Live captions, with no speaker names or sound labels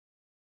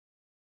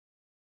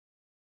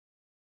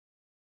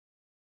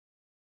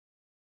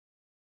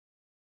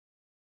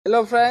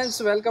Hello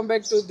friends, welcome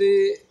back to the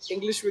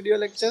English video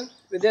lecture.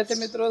 વિદ્યાર્થી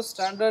મિત્રો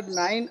standard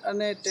 9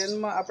 અને 10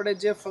 માં આપણે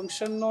જે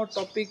ફંક્શનનો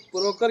ટોપિક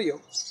પૂરો કર્યો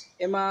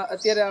એમાં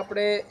અત્યારે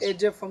આપણે એ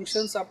જે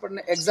ફંક્શન્સ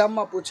આપણને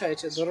એક્ઝામમાં પૂછાય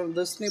છે ધોરણ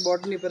 10 ની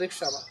બોર્ડની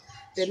પરીક્ષામાં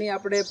તેની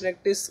આપણે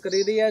પ્રેક્ટિસ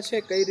કરી રહ્યા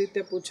છે કઈ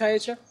રીતે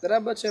પૂછાય છે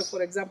બરાબર છે.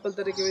 ફોર એક્ઝામ્પલ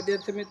તરીકે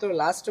વિદ્યાર્થી મિત્રો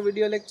લાસ્ટ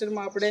વિડિયો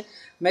લેક્ચરમાં આપણે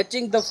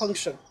મેચિંગ ધ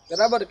ફંક્શન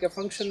બરાબર કે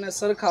ફંક્શનને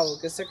સરખાવો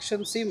કે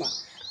સેક્શન સી માં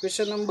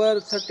क्वेश्चन नंबर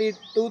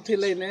 32 थी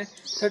लईने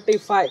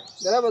 35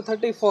 बराबर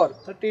 34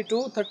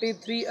 32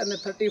 33 અને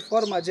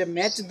 34 માં જે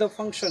મેચ ધ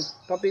ફંક્શન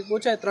ટોપિક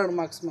પૂછાય 3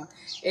 માર્ક્સ માં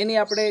એની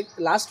આપણે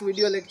લાસ્ટ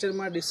વિડિયો લેક્ચર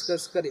માં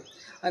ડિસ્કસ કરી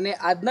અને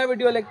આજના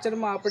વિડિયો લેક્ચર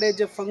માં આપણે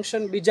જે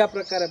ફંક્શન બીજા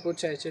પ્રકારે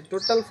પૂછાય છે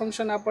ટોટલ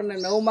ફંક્શન આપણને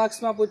 9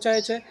 માર્ક્સ માં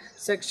પૂછાય છે.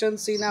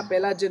 સેક્શન સી ના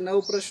પહેલા જે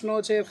 9 પ્રશ્નો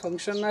છે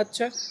ફંક્શન ના જ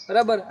છે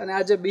બરાબર અને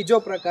આ જે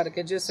બીજો પ્રકાર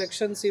કે જે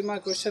સેક્શન સી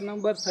માં ક્વેશ્ચન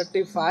નંબર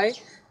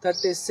 35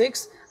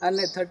 36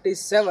 અને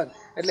 37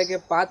 એટલે કે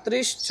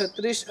 35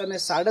 36 અને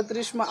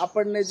 37 માં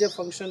આપણને જે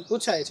ફંક્શન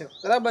પૂછાય છે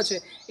બરાબર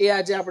છે એ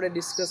આજે આપણે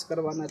ડિસ્કસ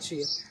કરવાના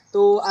છીએ.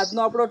 તો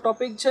આજનો આપણો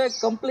ટોપિક છે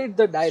કમ્પ્લીટ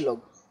ધ ડાયલોગ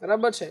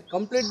બરાબર છે.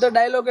 કમ્પ્લીટ ધ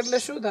ડાયલોગ એટલે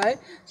શું થાય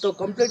તો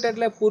કમ્પ્લીટ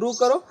એટલે પૂરું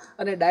કરો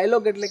અને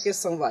ડાયલોગ એટલે કે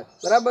સંવાદ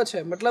બરાબર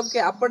છે. મતલબ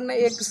કે આપણને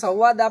એક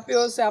સંવાદ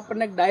આપ્યો હશે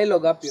આપણને એક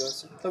ડાયલોગ આપ્યો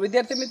હશે તો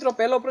વિદ્યાર્થી મિત્રો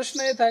પહેલો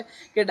પ્રશ્ન એ થાય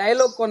કે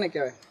ડાયલોગ કોને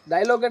કહેવાય.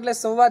 ડાયલોગ એટલે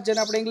સંવાદ જેને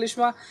આપણે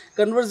ઇંગ્લિશમાં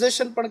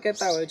કન્વર્ઝેશન પણ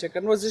કહેતા હોય છે.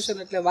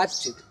 કન્વર્ઝેશન એટલે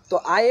વાતચીત. તો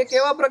આ એક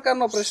એવા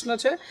પ્રકારનો પ્રશ્ન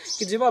છે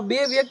કે જેમાં બે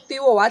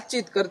વ્યક્તિઓ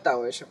વાતચીત કરતા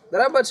હોય છે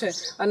બરાબર છે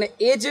અને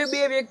એ જે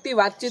બે વ્યક્તિ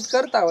વાતચીત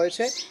કરતા હોય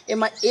છે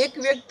એમાં એક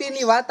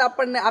વ્યક્તિની વાત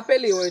આપણને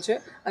આપેલી હોય છે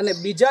અને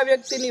બીજા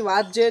વ્યક્તિની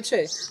વાત જે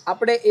છે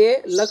આપણે એ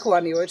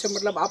લખવાની હોય છે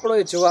મતલબ આપણો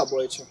એ જવાબ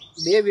હોય છે.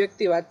 બે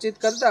વ્યક્તિ વાતચીત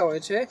કરતા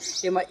હોય છે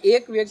એમાં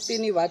એક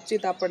વ્યક્તિની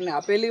વાતચીત આપણને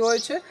આપેલી હોય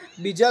છે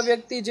બીજા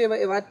વ્યક્તિ જે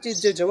વાતચીત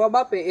જે જવાબ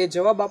આપે એ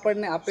જવાબ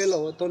આપણને આપેલો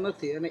હોતો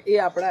નથી અને એ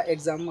આપણા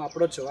એક્ઝામમાં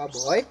આપણો જવાબ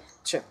હોય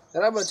છે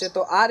બરાબર છે.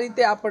 તો આ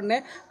રીતે આપણને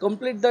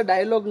કમ્પ્લીટ ધ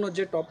ડાયલોગનો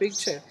જે ટોપિક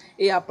છે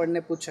એ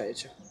આપણને પૂછાય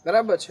છે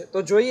બરાબર છે.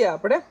 તો જોઈએ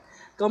આપણે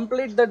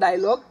complete the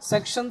dialogue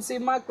section C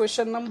માં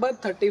ક્વેશ્ચન નંબર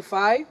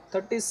 35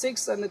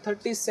 36 અને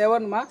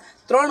 37 માં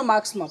 3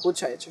 માર્ક્સમાં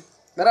પૂછાય છે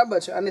બરાબર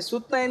છે અને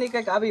સૂચના એની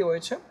કંઈક આવી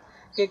હોય છે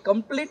કે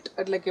કમ્પ્લીટ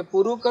એટલે કે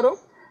પૂરું કરો,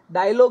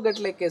 ડાયલોગ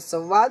એટલે કે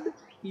સંવાદ,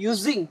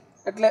 યુઝિંગ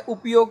એટલે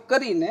ઉપયોગ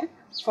કરીને,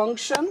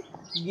 function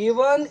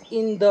given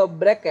in the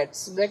brackets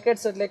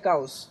brackets એટલે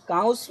કાઉસ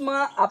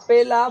કાઉસમાં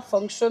આપેલા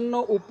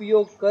ફંક્શનનો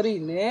ઉપયોગ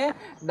કરીને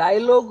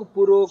ડાયલોગ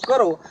પૂરો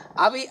કરો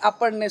આવી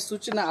આપણને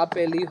સૂચના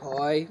આપેલી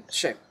હોય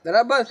છે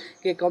બરાબર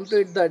કે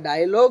complete the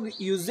dialogue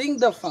using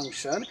the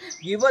function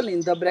given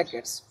in the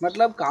brackets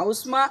મતલબ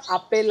કાઉસમાં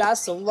આપેલા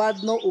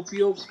સંવાદનો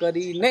ઉપયોગ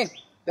કરીને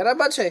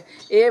બરાબર છે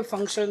એ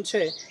ફંક્શન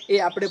છે એ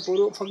આપણે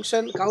પૂરું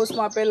ફંક્શન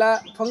કાઉસમાં આપેલા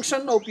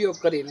ફંક્શનનો ઉપયોગ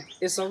કરીને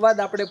એ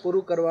સંવાદ આપણે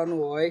પૂરું કરવાનું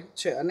હોય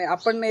છે અને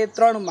આપણને એ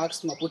 3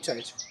 માર્ક્સમાં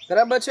પૂછાય છે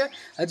બરાબર છે.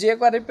 હજી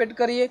એકવાર રિપીટ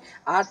કરીએ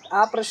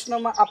આ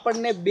પ્રશ્નમાં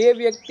આપણને બે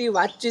વ્યક્તિ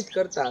વાતચીત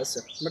કરતા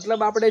હશે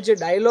મતલબ આપણે જે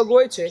ડાયલોગ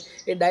હોય છે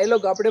એ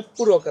ડાયલોગ આપણે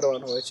પૂરો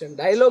કરવાનો હોય છે.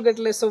 ડાયલોગ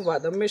એટલે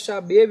સંવાદ હંમેશા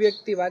બે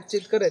વ્યક્તિ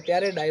વાતચીત કરે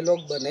ત્યારે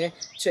ડાયલોગ બને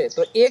છે.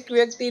 તો એક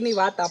વ્યક્તિની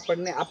વાત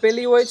આપણને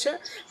આપેલી હોય છે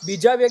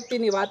બીજા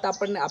વ્યક્તિની વાત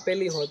આપણને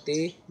આપેલી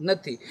હોતી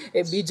નથી.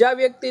 એ બીજા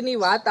વ્યક્તિની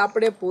વાત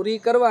આપણે પૂરી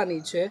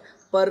કરવાની છે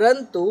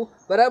પરંતુ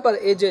બરાબર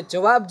એ જે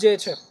જવાબ જે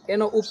છે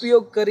એનો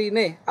ઉપયોગ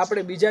કરીને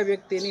આપણે બીજા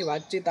વ્યક્તિની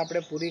વાતચીત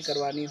આપણે પૂરી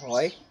કરવાની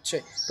હોય છે.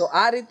 તો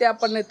આ રીતે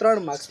આપણને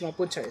 3 માર્ક્સમાં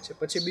પૂછાય છે.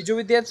 પછી બીજું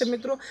વિદ્યાર્થી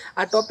મિત્રો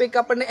આ ટોપિક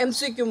આપણને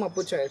એમસીક્યુમાં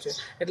પૂછાય છે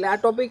એટલે આ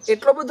ટોપિક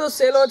એટલો બધો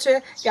સહેલો છે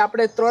કે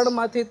આપણે 3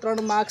 માંથી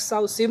 3 માર્ક્સ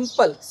સાવ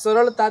સિમ્પલ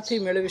સરળતાથી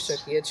મેળવી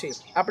શકીએ છીએ.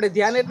 આપણે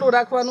ધ્યાન એટલું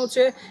રાખવાનું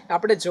છે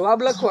આપણે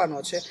જવાબ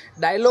લખવાનો છે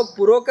ડાયલોગ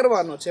પૂરો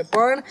કરવાનો છે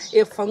પણ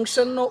એ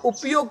ફંક્શનનો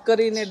ઉપયોગ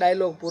કરીને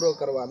ડાયલોગ પૂરો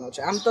કરવાનો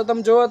છે. આમ તો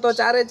તમે જોવો તો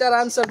 4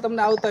 આન્સર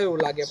તમને આવતા એવું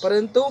લાગે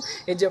પરંતુ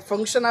એ જે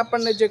ફંક્શન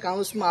આપણને જે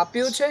કાઉન્સમાં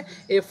આપ્યું છે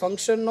એ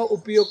ફંક્શનનો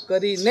ઉપયોગ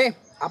કરીને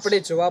આપણે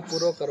જવાબ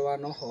પૂરો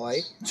કરવાનો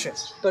હોય છે.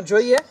 તો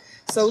જોઈએ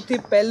સૌથી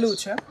પહેલું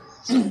છે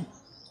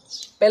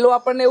પહેલું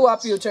આપણને એવું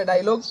આપ્યું છે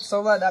ડાયલોગ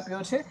સંવાદ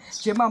આપ્યો છે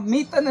જેમાં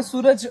મિત અને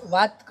સૂરજ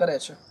વાત કરે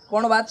છે.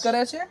 કોણ વાત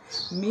કરે છે?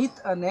 મિત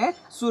અને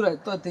સૂરજ.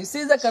 તો this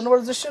is a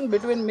conversion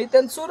between Mit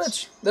and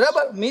સૂરજ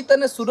બરાબર. મિત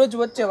અને સૂરજ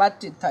વચ્ચે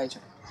વાતચીત થાય છે.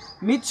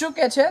 મિત શું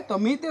કહે છે તો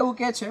મિત એવું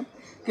કહે છે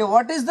કે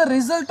what is the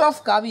result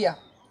of Kavya.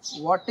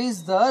 What is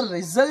the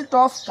result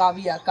of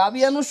કાવ્યા.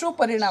 કાવ્યાનું શું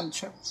પરિણામ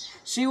છે?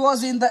 She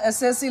was in the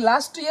SSC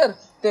last year.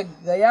 તે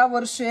ગયા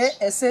વર્ષે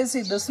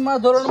એસએસસી 10મા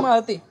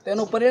ધોરણમાં હતી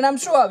તેનું પરિણામ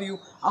શું આવ્યું?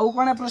 આવું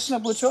કોણે પ્રશ્ન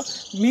પૂછ્યો?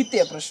 મિતે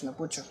પ્રશ્ન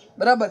પૂછ્યો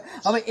બરાબર.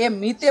 હવે એ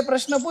મિતે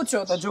પ્રશ્ન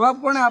પૂછ્યો તો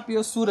જવાબ કોણે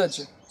આપ્યો?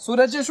 સૂરજે.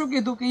 સૂરજે શું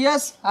કીધું કે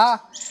યસ હા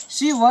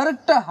શી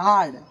વર્કડ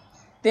હાર્ડ.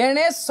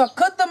 તેણે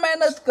સખત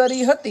મહેનત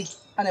કરી હતી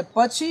અને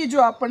પછી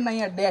જો આપણને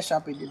અહીંયા ડેશ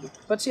આપી દીધું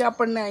પછી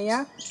આપણને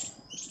અહીંયા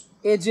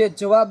એ જે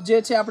જવાબ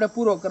જે છે આપણે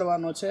પૂરો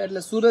કરવાનો છે.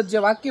 એટલે સૂરજ જે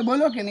વાક્ય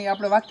બોલ્યો કે નહીં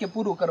આપણે વાક્ય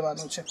પૂરું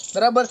કરવાનું છે.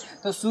 બરાબર.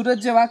 તો સૂરજ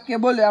જે વાક્ય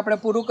બોલ્યો આપણે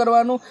પૂરું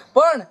કરવાનું.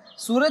 પણ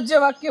સૂરજ જે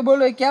વાક્ય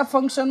બોલ્યો એ કયા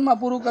ફંક્શનમાં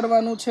પૂરું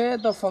કરવાનું છે?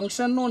 તો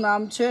ફંક્શનનું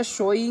નામ છે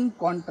શોઈંગ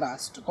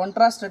કોન્ટ્રાસ્ટ.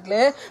 કોન્ટ્રાસ્ટ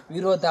એટલે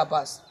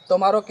વિરોધાભાસ. તો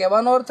મારો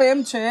કહેવાનો અર્થ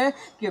એમ છે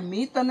કે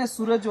મિત અને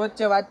સૂરજ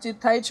વચ્ચે વાતચીત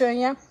થાય છે.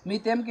 અહીંયા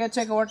મિત એમ કહે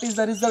છે કે what is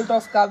the result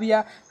of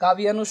કાવ્યા.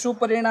 કાવ્યાનું શું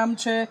પરિણામ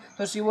છે?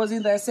 તો she was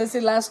in the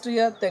SSC last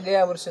year. તે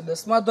ગયા વર્ષે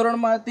 10મા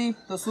ધોરણમાં હતી.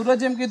 તો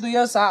સૂરજ એમ કીધું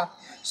યસ હા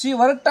શી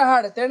વર્કડ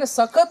હાર્ડ. તેણે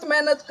સખત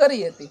મહેનત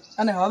કરી હતી.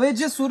 અને હવે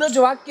જે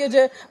સૂરજ વાક્ય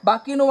છે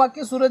બાકીનું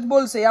વાક્ય સૂરજ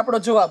બોલશે એ આપણો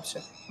જવાબ છે.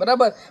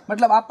 બરાબર.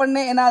 મતલબ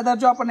આપણને એના આધારે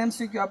જો આપણને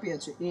એમસીક્યુ આપીએ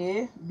છીએ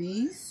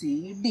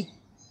ABCD.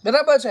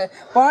 બરાબર છે.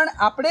 પણ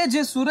આપણે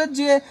જે સૂરજ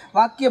જે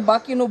વાક્ય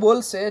બાકીનું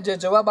બોલશે જે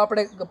જવાબ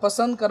આપણે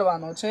પસંદ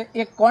કરવાનો છે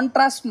એ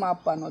કોન્ટ્રાસ્ટમાં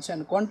આપવાનો છે.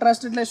 અને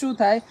કોન્ટ્રાસ્ટ એટલે શું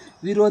થાય?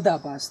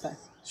 વિરોધાભાસ થાય.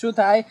 શું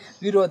થાય?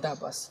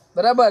 વિરોધાભાસ.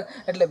 બરાબર.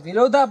 એટલે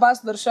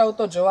વિરોધાભાસ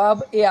દર્શાવતો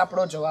જવાબ એ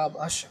આપણો જવાબ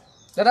હશે.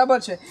 બરાબર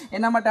છે.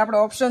 એના માટે આપણે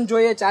ઓપ્શન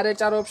જોઈએ,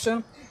 4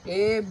 ઓપ્શન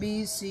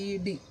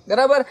ABCD.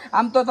 બરાબર.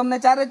 આમ તો તમને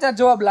 4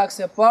 જવાબ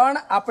લાગશે પણ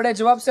આપણે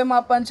જવાબ શેમાં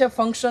આપવાનો છે?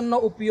 ફંક્શનનો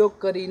ઉપયોગ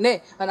કરીને.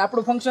 અને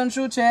આપણું ફંક્શન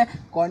શું છે?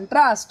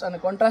 કોન્ટ્રાસ્ટ. અને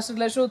કોન્ટ્રાસ્ટ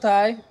એટલે શું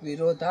થાય?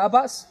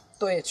 વિરોધાભાસ.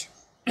 તો એ છે.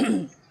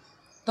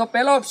 તો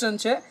પહેલો ઓપ્શન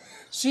છે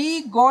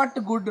શી ગોટ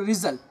ગુડ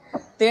રિઝલ્ટ.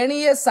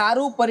 તેણીએ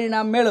સારું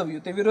પરિણામ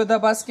મેળવ્યું. તે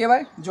વિરોધાભાસ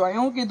કહેવાય. જો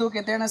એવું કીધું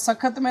કે તેણે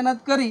સખત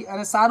મહેનત કરી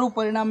અને સારું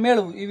પરિણામ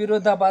મેળવ્યું એ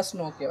વિરોધાભાસ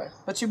ન કહેવાય.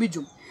 પછી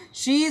બીજું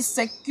શી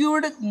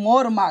સેક્યુર્ડ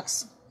મોર માર્ક્સ.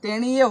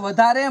 તેણીએ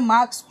વધારે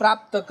માર્ક્સ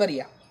પ્રાપ્ત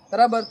કર્યા.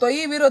 બરાબર. તો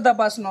એ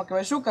વિરોધાભાસ ન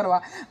કહેવાય. શું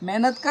કરવા?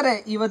 મહેનત કરે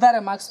એ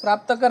વધારે માર્ક્સ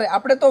પ્રાપ્ત કરે.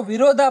 આપણે તો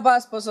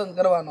વિરોધાભાસ પસંદ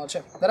કરવાનો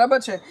છે. બરાબર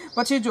છે.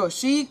 પછી જો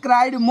શી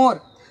ક્રાઇડ મોર.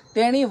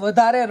 તેણી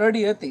વધારે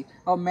રડી હતી.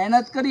 હવે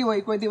મહેનત કરી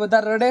હોય કોઈથી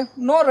વધારે રડે?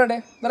 ન રડે.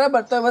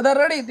 બરાબર. તો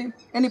વધારે રડી હતી.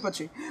 એની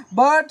પછી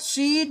but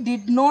she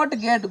did not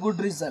get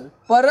good result.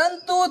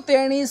 પરંતુ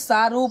તેણી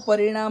સારું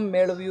પરિણામ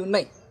મેળવ્યું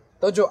નહીં.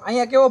 તો જો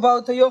અહીંયા કેવો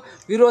ભાવ થયો?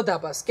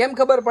 વિરોધાભાસ. કેમ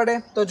ખબર પડે?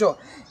 તો જો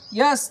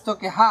યસ તો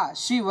કે હા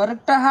શી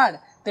વર્કડ હાર્ડ.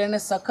 તેણે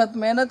સખત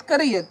મહેનત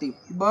કરી હતી.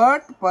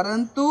 બટ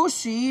પરંતુ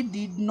she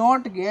did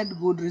not get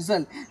good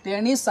result.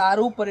 તેણી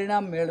સારું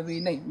પરિણામ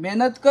મેળવી નહીં.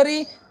 મહેનત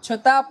કરી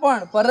છતાં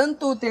પણ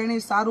પરંતુ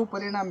તેણી સારું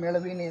પરિણામ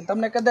મેળવી નહીં.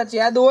 તમને કદાચ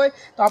યાદ હોય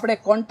તો આપણે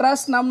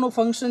કોન્ટ્રાસ્ટ નામનું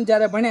ફંક્શન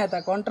જ્યારે ભણ્યા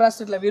હતા,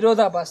 કોન્ટ્રાસ્ટ એટલે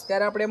વિરોધાભાસ,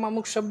 ત્યારે આપણે એમાં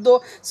અમુક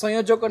શબ્દો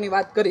સંયોજકોની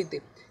વાત કરી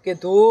હતી કે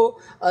ધો,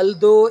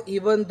 અલ્ધો,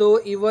 ઇવન ધો,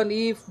 even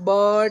if,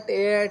 but,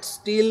 at,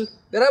 steel.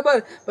 બરાબર.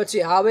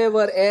 પછી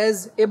હાવેવર,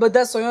 એઝ, એ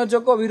બધા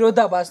સંયોજકો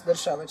વિરોધાભાસ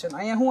દર્શાવે છે.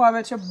 અહીંયા શું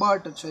આવે છે?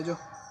 બટ છે. જો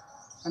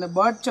અને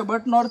બટ છે.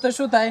 બટનો અર્થ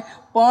શું થાય?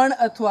 પણ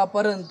અથવા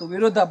પરંતુ.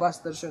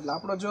 વિરોધાભાસ દર્શાવે. એટલે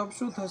આપણો જવાબ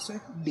શું થશે?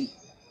 ડી.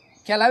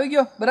 ખ્યાલ આવી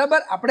ગયો?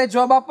 બરાબર. આપણે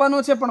જવાબ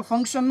આપવાનો છે પણ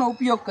ફંક્શનનો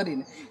ઉપયોગ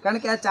કરીને. કારણ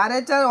કે આ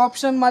 4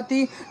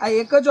 ઓપ્શનમાંથી આ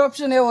એક જ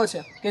ઓપ્શન એવો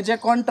છે કે જે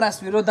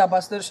કોન્ટ્રાસ્ટ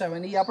વિરોધાભાસ દર્શાવે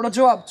ને એ આપણો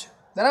જવાબ છે.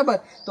 બરાબર.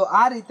 તો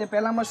આ રીતે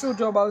પહેલામાં શું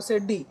જવાબ આવશે?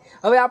 ડી.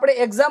 હવે આપણે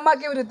એક્ઝામમાં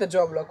કેવી રીતે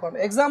જવાબ લખવાનો?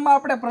 એક્ઝામમાં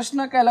આપણે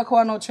પ્રશ્ન કાંઈ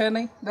લખવાનો છે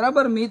નહીં.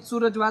 બરાબર. મિત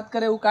સૂરજ વાત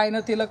કરે એવું કાંઈ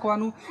નથી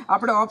લખવાનું.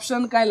 આપણે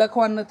ઓપ્શન કાંઈ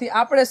લખવાનું નથી.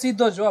 આપણે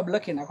સીધો જવાબ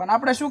લખી નાખવાનો.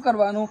 આપણે શું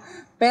કરવાનું?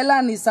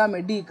 પહેલાની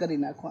સામે ડી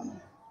કરી નાખવાનું.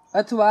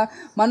 અથવા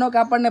માનો કે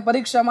આપણને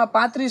પરીક્ષામાં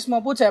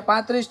 35માં પૂછાય,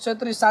 35,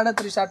 36,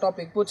 37 આ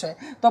ટોપિક પૂછાય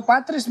તો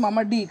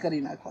 35માં ડી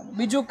કરી નાખવાનું.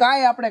 બીજું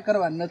કાંઈ આપણે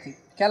કરવાનું નથી.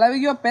 ખ્યાલ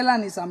આવી ગયો?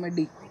 પહેલાની સામે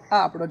ડી.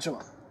 આ આપણો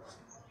જવાબ.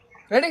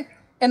 રેડી?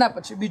 એના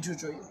પછી બીજું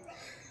જોઈએ.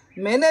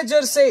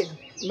 Manager said.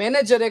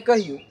 મેનેજરે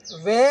કહ્યું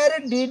where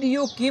did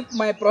you keep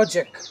my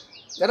project.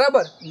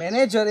 બરાબર.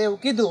 મેનેજરે એવું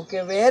કીધું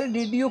કે where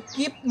did you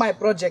keep my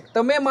project.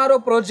 તમે મારો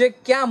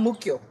પ્રોજેક્ટ ક્યાં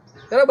મૂક્યો?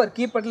 બરાબર.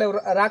 કીપ એટલે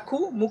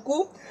રાખવું,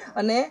 મૂકવું,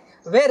 અને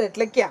વેર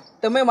એટલે ક્યાં.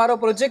 તમે મારો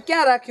પ્રોજેક્ટ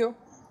ક્યાં રાખ્યો?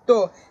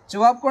 તો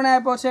જવાબ કોણે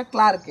આપ્યો છે?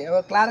 ક્લાર્કે.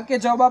 હવે ક્લાર્કે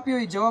જવાબ આપ્યો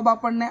એ જવાબ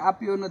આપણને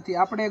આપ્યો નથી.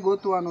 આપણે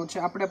ગોતવાનો છે,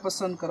 આપણે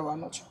પસંદ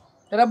કરવાનો છે.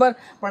 બરાબર.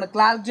 પણ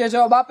ક્લાર્ક જે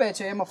જવાબ આપે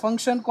છે એમાં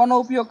ફંક્શન કોનો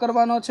ઉપયોગ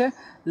કરવાનો છે?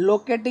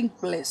 લોકેટિંગ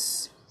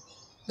પ્લેસ.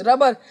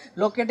 બરાબર.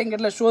 લોકેટિંગ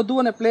એટલે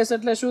શોધવું અને પ્લેસ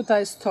એટલે શું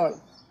થાય? સ્થળ.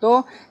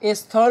 તો એ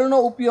સ્થળનો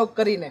ઉપયોગ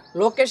કરીને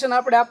લોકેશન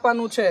આપણે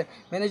આપવાનું છે.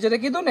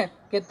 મેનેજરે કીધું ને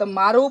કે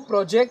તમારું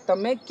પ્રોજેક્ટ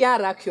તમે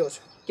ક્યાં રાખ્યો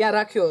છે, ક્યાં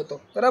રાખ્યો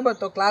હતો. બરાબર.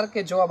 તો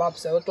ક્લાર્કે જવાબ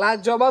આપશે. હવે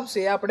ક્લાર્ક જવાબ આપશે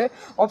એ આપણે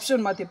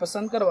ઓપ્શનમાંથી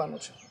પસંદ કરવાનું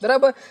છે.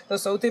 બરાબર. તો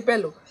સૌથી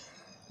પહેલું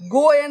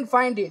ગો એન્ડ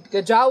ફાઇન્ડ ઇટ, કે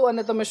જાઓ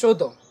અને તમે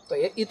શોધો. તો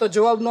એ તો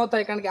જવાબ ન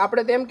થાય કારણ કે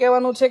આપણે તેમ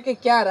કહેવાનું છે કે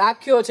ક્યાં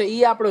રાખ્યો છે એ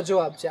આપણો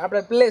જવાબ છે.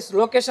 આપણે પ્લેસ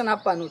લોકેશન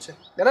આપવાનું છે.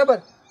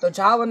 બરાબર. તો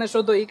જાઓ અને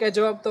શોધો એ કાંઈ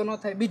જવાબ તો ન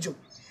થાય. બીજું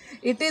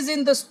it is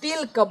in the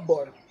steel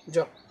cupboard.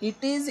 જો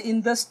it is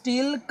in the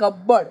steel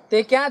cupboard.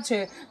 તે ક્યાં છે?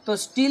 તો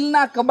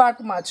સ્ટીલના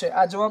કબાટમાં છે.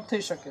 આ જવાબ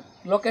થઈ શકે.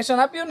 લોકેશન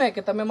આપ્યું ને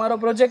કે તમે મારો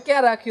પ્રોજેક્ટ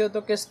ક્યાં રાખ્યો?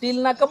 તો કે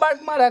સ્ટીલના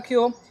કબાટમાં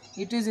રાખ્યો.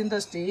 It is in the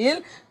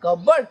steel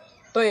cupboard.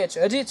 તો એ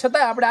છે. હજી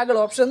છતાં આપણે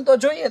આગળ ઓપ્શન તો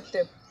જોઈએ જ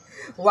તે.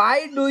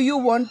 Why do you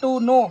want to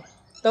નો.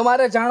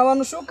 તમારે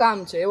જાણવાનું શું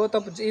કામ છે? એવો તો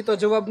એ તો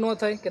જવાબ ન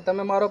થાય કે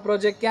તમે મારો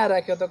પ્રોજેક્ટ ક્યાં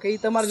રાખ્યો. તો કે એ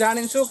તમારે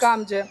જાણીને શું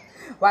કામ છે?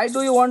 Why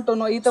do you want to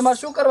નો. એ તમારે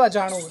શું કરવા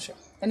જાણવું છે?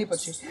 એની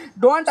પછી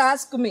ડોન્ટ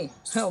આસ્ક મી,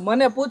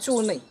 મને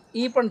પૂછવું નહીં,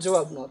 એ પણ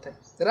જવાબ ન થાય.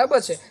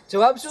 બરાબર છે.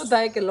 જવાબ શું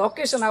થાય કે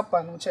લોકેશન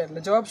આપવાનું છે.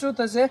 એટલે જવાબ શું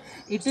થશે?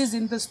 It is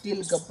in the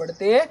steel cupboard.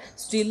 તે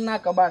સ્ટીલના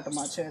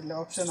કબાટમાં છે. એટલે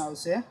ઓપ્શન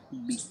આવશે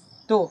બી.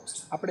 તો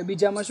આપણે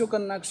બીજામાં શું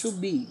કરી નાખશું?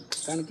 બી,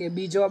 કારણ કે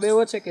બી જવાબ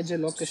એવો છે કે જે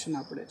લોકેશન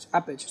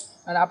આપે છે.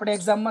 અને આપણે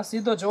એક્ઝામમાં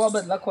સીધો જવાબ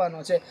જ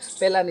લખવાનો છે,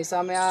 પહેલાની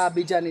સામે આ,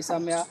 બીજાની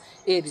સામે આ,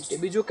 એ રીતે.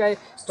 બીજું કાંઈ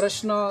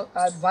પ્રશ્ન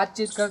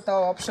વાતચીત કરતા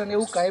હોય ઓપ્શન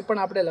એવું કાંઈ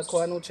પણ આપણે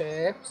લખવાનું છે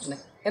નહીં.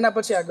 એના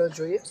પછી આગળ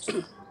જોઈએ.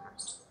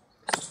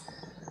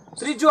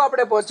 ત્રીજો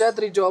આપણે પહોંચ્યા,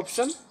 ત્રીજો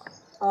ઓપ્શન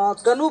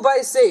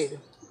કનુભાઈ સેડ,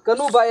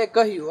 કનુભાઈએ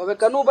કહ્યું. હવે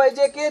કનુભાઈ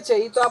જે કહે છે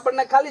એ તો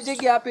આપણને ખાલી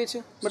જગ્યા આપી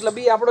છે, મતલબ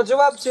એ આપણો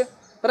જવાબ છે.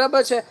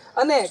 બરાબર છે.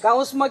 અને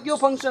કાઉન્સમાં કયું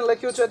ફંક્શન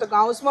લખ્યું છે? તો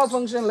કાઉન્સમાં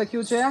ફંક્શન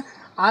લખ્યું છે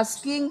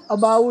આસ્કિંગ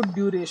અબાઉટ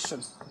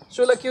ડ્યુરેશન.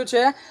 શું લખ્યું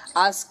છે?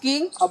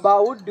 Asking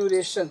about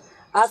duration.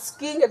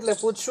 આસ્કિંગ એટલે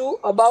પૂછવું,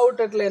 અબાઉટ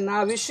એટલે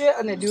ના વિશે,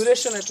 અને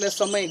ડ્યુરેશન એટલે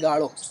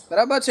સમયગાળો.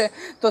 બરાબર છે.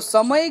 તો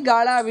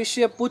સમયગાળા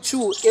વિશે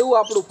પૂછવું એવું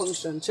આપણું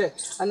ફંક્શન છે.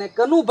 અને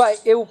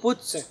કનુભાઈ એવું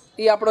પૂછશે,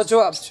 એ આપણો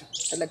જવાબ છે.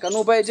 એટલે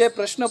કનુભાઈ જે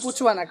પ્રશ્ન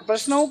પૂછવાના,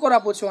 પ્રશ્ન હું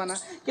કોરા પૂછવાના,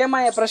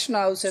 કેમાં એ પ્રશ્ન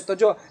આવશે? તો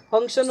જો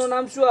ફંક્શનનું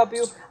નામ શું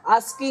આપ્યું?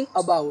 Asking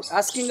about.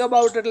 આસ્કિંગ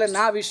અબાઉટ એટલે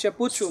ના વિશે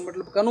પૂછવું,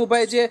 મતલબ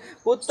કનુભાઈ જે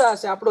પૂછતા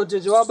હશે આપણો જે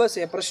જવાબ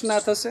હશે એ પ્રશ્ન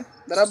થશે.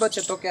 બરાબર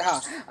છે. તો કે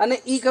હા. અને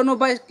એ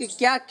કનુભાઈ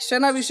ક્યાં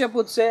શેના વિશે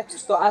પૂછશે?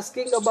 તો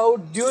આસ્કિંગ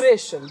અબાઉટ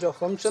ડ્યુરેશન. જો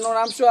ફંક્શનનું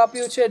નામ શું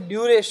આપ્યું છે?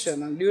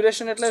 ડ્યુરેશન.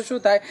 ડ્યુરેશન એટલે શું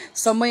થાય?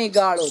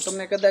 સમયગાળો.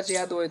 તમને કદાચ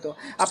યાદ હોય તો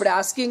આપણે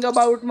asking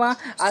અબાઉટમાં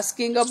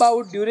asking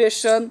about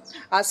duration,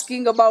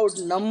 asking about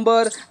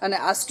number અને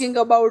આસ્કિંગ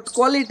અબાઉટ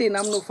ક્વોલિટી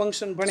નામનું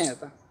ફંક્શન ભણ્યા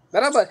હતા.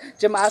 બરાબર.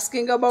 જેમાં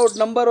આસ્કિંગ અબાઉટ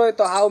નંબર હોય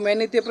તો હાઉ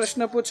મેનીથી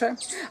પ્રશ્ન પૂછાય,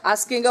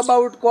 આસ્કિંગ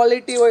અબાઉટ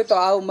ક્વોલિટી હોય તો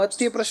હાઉ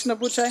મચથી પ્રશ્ન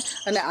પૂછાય,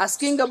 અને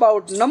આસ્કિંગ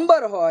અબાઉટ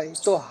નંબર હોય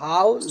તો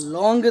હાઉ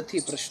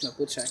લોંગથી પ્રશ્ન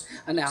પૂછાય.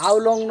 અને હાઉ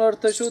લોંગનો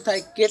અર્થ શું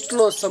થાય?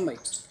 કેટલો સમય.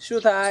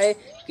 શું થાય?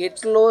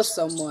 કેટલો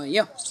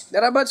સમય.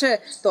 બરાબર છે.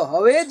 તો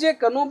હવે જે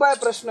કનુભાઈ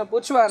પ્રશ્ન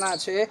પૂછવાના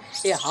છે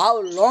એ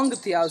હાઉ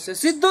લોંગથી આવશે.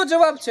 સીધો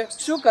જવાબ છે.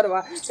 શું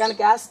કરવા? કારણ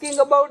કે આસ્કિંગ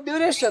અબાઉટ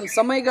ડ્યુરેશન,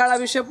 સમયગાળા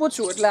વિશે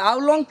પૂછવું, એટલે હાઉ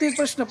લોંગથી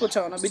પ્રશ્ન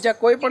પૂછવાનો, બીજા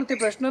કોઈ પણથી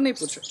પ્રશ્ન નહીં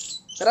પૂછો.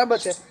 બરાબર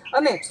છે.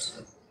 અને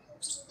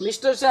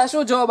મિસ્ટર શાહ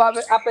શું જવાબ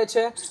આપે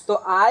છે?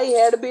 તો આઈ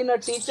હેડ બીન અ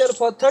ટીચર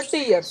ફોર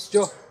 30 years.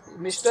 જો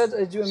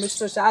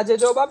મિસ્ટર શાહ જે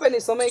જવાબ આપે ને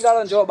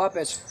સમયગાળાનો જવાબ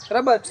આપે છે.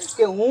 બરાબર.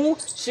 કે હું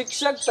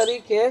શિક્ષક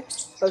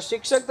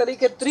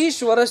તરીકે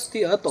 30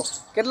 વર્ષથી હતો.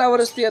 કેટલા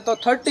વર્ષથી હતો?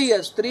 30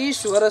 years.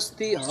 30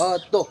 વર્ષથી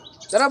હતો.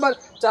 બરાબર.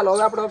 ચાલો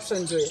હવે આપણે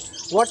ઓપ્શન જોઈએ.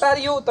 What are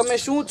you? તમે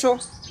શું છો?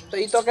 તો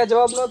એ તો કાંઈ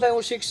જવાબ ન થાય.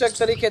 હું શિક્ષક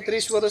તરીકે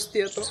 30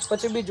 વર્ષથી હતો.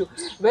 પછી બીજું,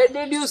 વેર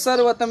ડીડ યુ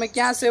સર્વ? તમે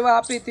ક્યાં સેવા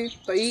આપી હતી?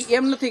 તો એ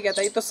એમ નથી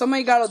કહેતા, એ તો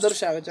સમયગાળો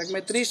દર્શાવે છે કે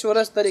મેં 30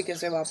 વર્ષ તરીકે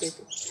સેવા આપી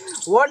હતી.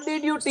 વોટ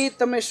ડીડ યુ ટીચ?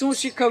 તમે શું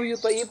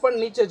શીખવ્યું? તો એ પણ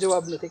નીચે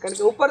જવાબ નથી, કારણ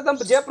કે ઉપર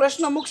તમે જે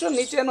પ્રશ્ન મૂકશો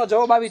નીચેનો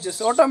જવાબ આવી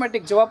જશે.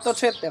 ઓટોમેટિક જવાબ તો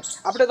છે જ ત્યાં.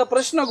 આપણે તો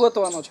પ્રશ્ન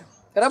ગોતવાનો છે.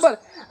 બરાબર.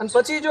 અને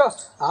પછી જો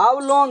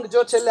હાઉ લોંગ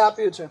જો છેલ્લે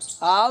આપ્યું છે,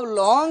 હાઉ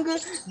લોંગ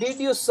ડીડ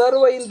યુ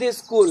સર્વ ઇન ધી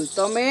સ્કૂલ?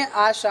 તમે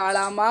આ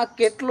શાળામાં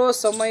કેટલો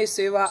સમય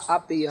સેવા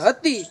આપી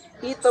હતી?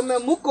 એ તમે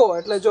મૂકો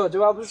એટલે જો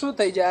જવાબ શું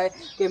થઈ જાય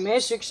કે મેં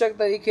શિક્ષક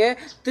તરીકે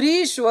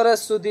 30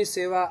 વર્ષ સુધી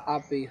સેવા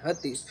આપી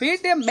હતી.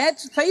 ફિટ એ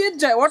મેચ થઈ જ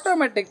જાય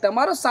ઓટોમેટિક.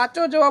 તમારો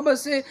સાચો જવાબ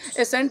હશે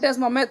એ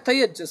સેન્ટેન્સમાં મેચ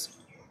થઈ જ જશે.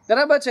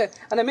 બરાબર છે.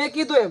 અને મેં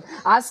કીધું એમ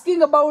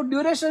આસ્કિંગ અબાઉટ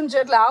ડ્યુરેશન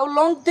છે એટલે હાઉ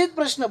લોંગથી જ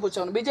પ્રશ્ન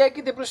પૂછવાનો, બીજા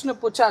એકથી પ્રશ્ન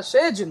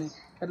પૂછાશે જ નહીં.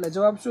 એટલે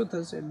જવાબ શું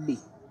થશે?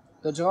 ડી.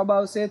 તો જવાબ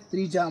આવશે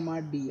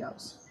ત્રીજામાં ડી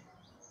આવશે.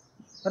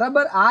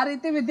 બરાબર. આ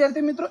રીતે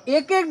વિદ્યાર્થી મિત્રો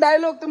એક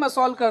ડાયલોગ તમે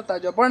સોલ્વ કરતા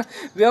જાઓ, પણ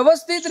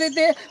વ્યવસ્થિત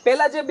રીતે.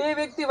 પહેલા જે બે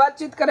વ્યક્તિ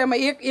વાતચીત કરે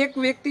એમાં એક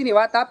વ્યક્તિની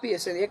વાત આપી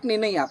હશે, એકની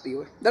નહીં આપી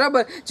હોય.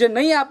 બરાબર. જે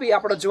નહીં આપી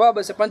આપણો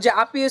જવાબ હશે, પણ જે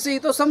આપી હશે એ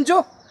તો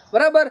સમજો.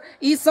 બરાબર.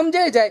 એ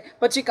સમજાઈ જાય.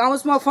 પછી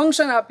કાઉન્સમાં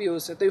ફંક્શન આપ્યું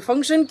હશે તો એ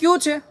ફંક્શન કયું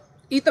છે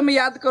એ તમે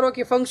યાદ કરો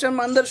કે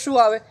ફંક્શનમાં અંદર શું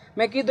આવે.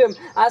 મેં કીધું એમ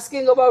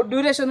આસ્કિંગ અબાઉટ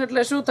ડ્યુરેશન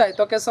એટલે શું થાય?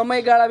 તો કે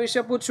સમયગાળા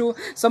વિશે પૂછવું.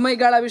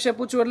 સમયગાળા વિશે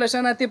પૂછવું એટલે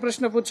શેનાથી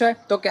પ્રશ્ન પૂછાય?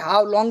 તો કે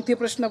હાઉ લોંગથી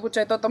પ્રશ્ન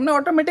પૂછાય. તો તમને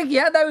ઓટોમેટિક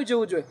યાદ આવી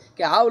જવું જોઈએ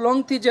કે હાઉ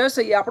લોંગથી જે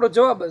હશે એ આપણો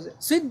જવાબ હશે.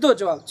 સીધો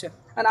જવાબ છે.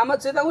 અને આમાં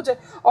જ સીધા શું છે?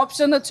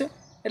 ઓપ્શન જ છે.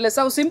 એટલે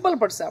સાવ સિમ્પલ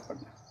પડશે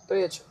આપણને. તો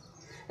એ છે.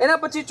 એના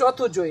પછી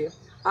ચોથું જોઈએ.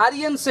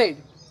 આર્યન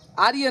સેડ.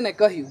 આર્યને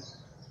કહ્યું,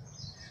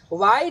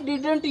 why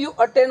didn't you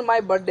attend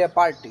my birthday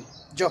party?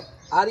 જો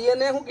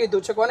આર્યને શું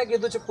કીધું છે? કોને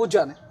કીધું છે?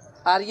 પૂજાને.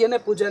 આર્યને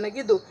પૂજાને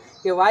કીધું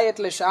કે વાય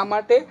એટલે શા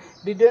માટે,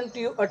 didn't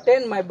you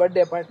attend my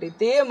birthday party?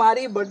 તે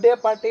મારી બર્થડે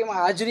પાર્ટીમાં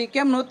હાજરી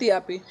કેમ નહોતી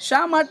આપી?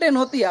 શા માટે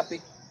નહોતી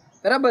આપી?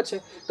 બરાબર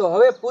છે. તો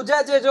હવે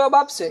પૂજા જે જવાબ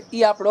આપશે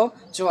એ આપણો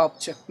જવાબ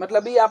છે.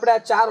 મતલબ એ આપણે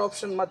આ 4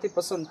 ઓપ્શનમાંથી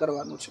પસંદ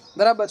કરવાનું છે.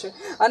 બરાબર છે.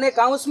 અને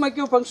કાઉન્સમાં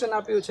કયું ફંક્શન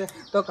આપ્યું છે?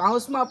 તો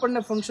કાઉન્સમાં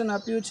આપણને ફંક્શન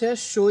આપ્યું છે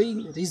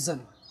શોઈંગ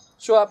રીઝન.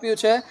 શું આપ્યું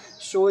છે?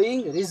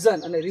 Showing reason.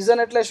 અને રીઝન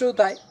એટલે શું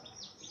થાય?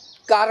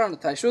 કારણ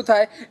થાય. શું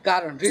થાય?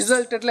 કારણ.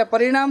 રિઝલ્ટ એટલે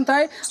પરિણામ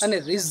થાય અને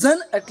રીઝન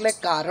એટલે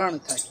કારણ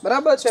થાય.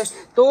 બરાબર છે.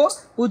 તો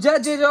પૂજા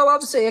જે જવાબ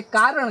આપશે એ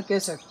કારણ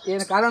કહેશે.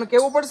 એને કારણ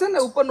કહેવું પડશે ને.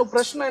 ઉપરનું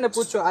પ્રશ્ન એને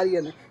પૂછો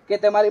આર્યને કે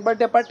તમારી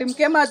બર્થડે પાર્ટીમાં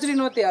કેમ હાજરી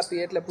નહોતી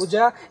આપી? એટલે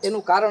પૂજા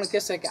એનું કારણ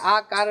કહેશે કે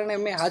આ કારણે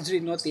મેં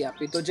હાજરી નહોતી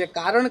આપી. તો જે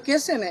કારણ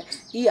કહેશે ને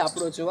એ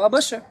આપણો જવાબ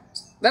હશે.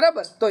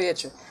 બરાબર, તો એ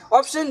છે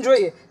ઓપ્શન.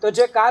 જોઈએ તો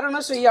જે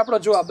કારણ હશે એ આપણો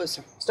જવાબ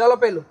હશે. ચાલો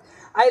પહેલું,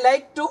 I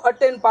like to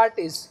attend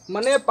parties.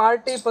 મને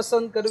પાર્ટી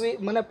પસંદ કરવી,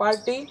 મને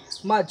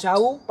પાર્ટીમાં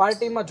જવું,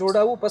 પાર્ટીમાં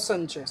જોડાવવું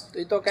પસંદ છે. તો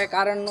એ તો કાંઈ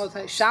કારણ ન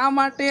થાય. શા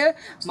માટે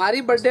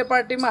મારી બર્થડે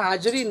પાર્ટીમાં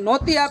હાજરી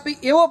નહોતી આપી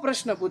એવો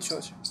પ્રશ્ન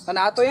પૂછ્યો છે. અને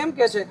આ તો એમ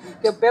કે છે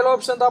કે પહેલો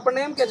ઓપ્શન તો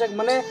આપણને એમ કે છે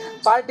કે મને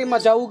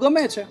પાર્ટીમાં જવું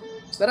ગમે છે.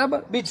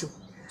 બરાબર. બીજું,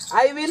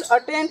 I will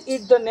attend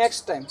it the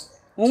next time.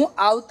 હું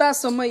આવતા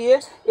સમયે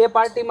એ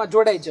પાર્ટીમાં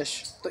જોડાઈ જશ.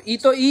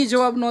 તો એ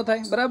જવાબ ન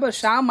થાય. બરાબર.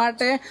 શા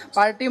માટે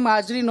પાર્ટીમાં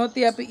હાજરી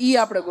નહોતી આપી એ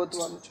આપણે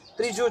ગોતવાનું છે.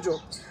 ત્રીજું, જો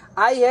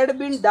આઈ હેડ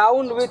બીન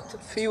ડાઉન વિથ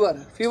ફીવર.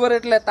 ફીવર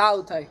એટલે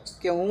તાવ થાય,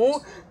 કે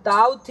હું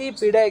તાવથી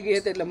પીડાઈ ગઈ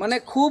હતી, એટલે મને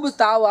ખૂબ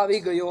તાવ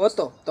આવી ગયો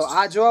હતો. તો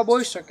આ જવાબ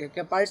હોઈ શકે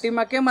કે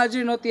પાર્ટીમાં કેમ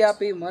હાજરી નહોતી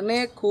આપી, મને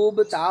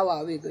ખૂબ તાવ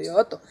આવી ગયો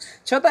હતો.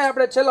 છતાંય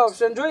આપણે છેલ્લો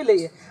ઓપ્શન જોઈ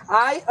લઈએ,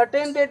 આઈ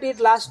અટેન્ડેડ ઇટ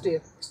લાસ્ટ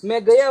યર.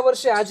 મેં ગયા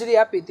વર્ષે હાજરી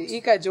આપી હતી.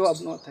 એ કાંઈ જવાબ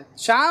ન થાય.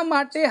 શા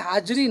માટે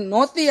હાજરી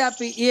નહોતી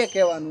આપી એ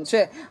કહેવાનું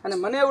છે. અને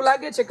મને એવું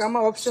લાગે છે કે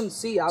આમાં ઓપ્શન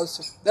સી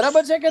આવશે.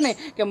 બરાબર છે કે નહીં,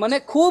 કે મને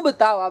ખૂબ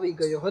તાવ આવી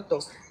ગયો હતો,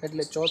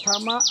 એટલે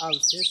ચોથામાં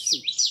આવશે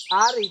સી.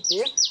 આ રીતે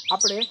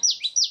આપણે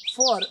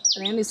 4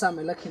 અને એની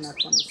સામે લખી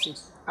નાખવાનું સી.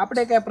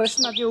 આપણે કાંઈ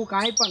પ્રશ્ન કે એવું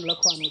કાંઈ પણ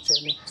લખવાનું છે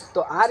નહીં. તો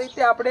આ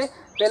રીતે આપણે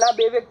પહેલાં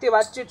બે વ્યક્તિ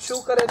વાતચીત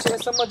શું કરે છે એ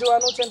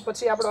સમજવાનું છે, અને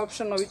પછી આપણે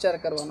ઓપ્શનનો વિચાર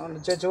કરવાનો. અને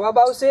જે જવાબ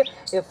આવશે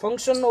એ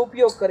ફંક્શનનો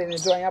ઉપયોગ કરીને,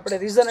 જો અહીં આપણે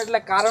રીઝન એટલે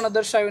કારણ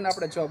દર્શાવીને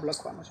આપણે જવાબ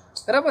લખવાનો છે.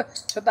 બરાબર.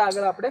 છતાં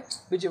આગળ આપણે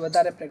બીજી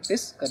વધારે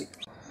પ્રેક્ટિસ કરી.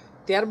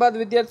 ત્યારબાદ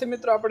વિદ્યાર્થી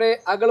મિત્રો આપણે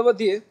આગળ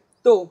વધીએ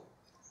તો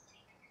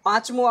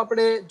પાંચમું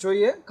આપણે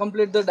જોઈએ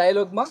કમ્પ્લીટ ધ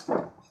ડાયલોગમાં.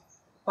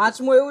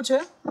 પાંચમું એવું છે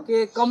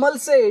કે Kamal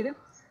sad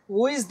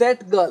who is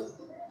that girl.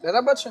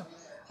 બરાબર છે.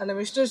 અને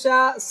મિસ્ટર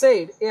શાહ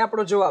સેડ એ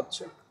આપણો જવાબ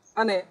છે.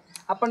 અને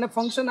આપણને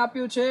ફંક્શન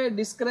આપ્યું છે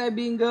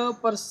ડિસ્ક્રાઇબિંગ અ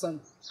પર્સન.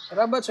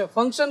 બરાબર છે.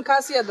 ફંક્શન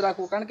ખાસ યાદ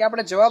રાખવું, કારણ કે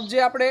આપણે જવાબ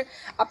જે આપણે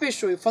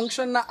આપીશું એ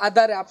ફંક્શનના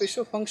આધારે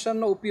આપીશું,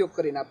 ફંક્શનનો ઉપયોગ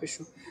કરીને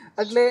આપીશું.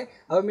 એટલે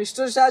હવે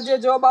મિસ્ટર શાહ જે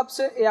જવાબ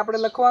આપશે એ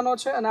આપણે લખવાનો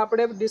છે, અને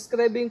આપણે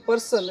ડિસ્ક્રાઇબિંગ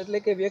પર્સન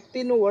એટલે કે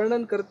વ્યક્તિનું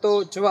વર્ણન કરતો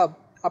જવાબ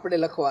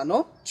આપણે લખવાનો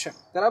છે.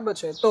 બરાબર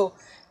છે. તો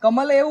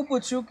કમલે એવું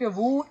પૂછ્યું કે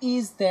હુ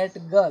ઇઝ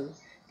ધેટ ગર્લ,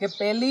 કે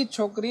પહેલી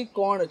છોકરી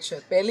કોણ છે,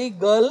 પહેલી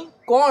ગર્લ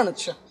કોણ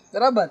છે.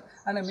 બરાબર.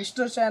 અને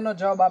મિસ્ટર શાહનો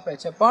જવાબ આપે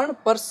છે પણ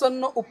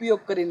પર્સનનો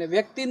ઉપયોગ કરીને,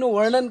 વ્યક્તિનું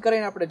વર્ણન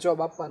કરીને આપણે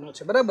જવાબ આપવાનો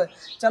છે. બરાબર.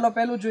 ચાલો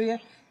પહેલું જોઈએ.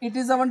 It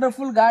is a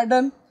wonderful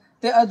garden.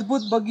 તે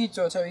અદ્ભુત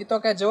બગીચો છે. એ તો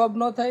કાંઈ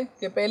જવાબ ન થાય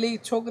કે પહેલી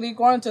છોકરી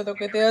કોણ છે, તો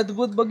કે તે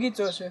અદ્ભુત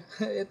બગીચો છે.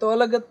 એ તો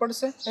અલગ જ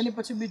પડશે. એની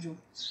પછી બીજું,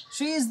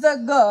 she is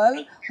the girl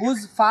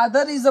whose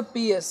father is a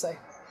PSI.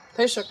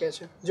 થઈ શકે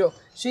છે. જો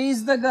શી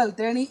ઇઝ ધ ગર્લ,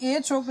 તેણી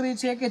એ છોકરી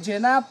છે કે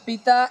જેના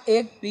પિતા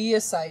એક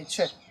PSI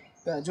છે.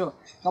 જો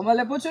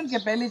કમલે પૂછ્યું ને કે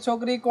પહેલી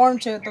છોકરી કોણ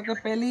છે, તો કે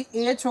પહેલી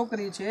એ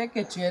છોકરી છે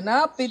કે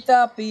જેના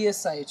પિતા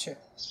PSI છે.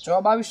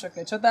 જવાબ આવી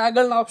શકે. છતાં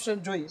આગળના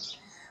ઓપ્શન જોઈએ.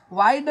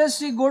 Why does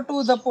she go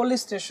to the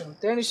police station.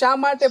 તેણી શા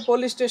માટે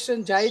પોલીસ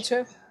સ્ટેશન જાય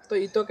છે, તો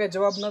એ તો કંઈ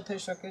જવાબ ન થઈ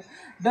શકે.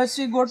 Does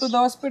she go to the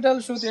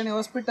hospital. શું તેણી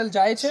હોસ્પિટલ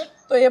જાય છે,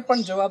 તો એ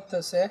પણ જવાબ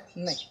થશે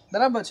નહીં.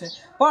 બરાબર છે.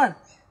 પણ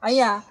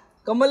અહીંયા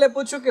કમલે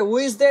પૂછ્યું કે હુ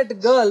ઇઝ ધેટ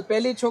ગર્લ,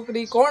 પહેલી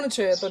છોકરી કોણ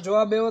છે, તો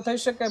જવાબ એવો થઈ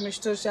શકે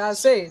મિસ્ટર શાહ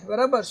સેડ.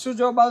 બરાબર. શું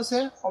જવાબ આવશે?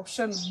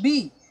 ઓપ્શન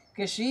બી,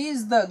 કે she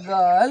is the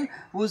girl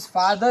whose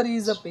father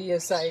is a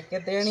PSI,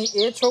 કે તેણી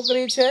એ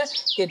છોકરી છે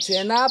કે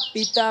જેના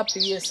પિતા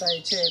PSI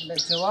છે. એટલે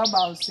જવાબ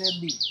આવશે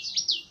બી.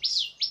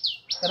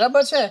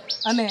 બરાબર છે.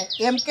 અને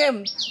એમ કેમ,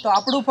 તો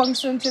આપણું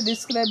ફંક્શન છે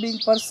ડિસ્ક્રાઇબિંગ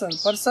પર્સન.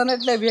 પર્સન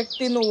એટલે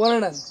વ્યક્તિનું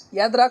વર્ણન.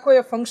 યાદ રાખો,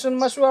 એ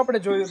ફંક્શનમાં શું આપણે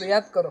જોયું તો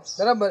યાદ કરો.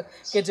 બરાબર.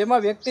 કે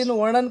જેમાં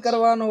વ્યક્તિનું વર્ણન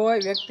કરવાનું હોય,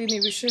 વ્યક્તિની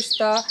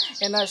વિશેષતા,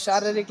 એના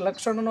શારીરિક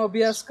લક્ષણોનો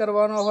અભ્યાસ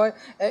કરવાનો હોય,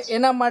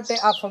 એના માટે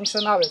આ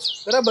ફંક્શન આવે છે.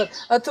 બરાબર.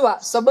 અથવા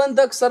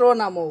સંબંધક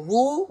સર્વનામો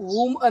હુ,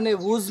 હુમ અને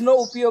હુઝનો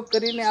ઉપયોગ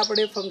કરીને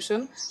આપણે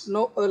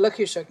ફંક્શનનો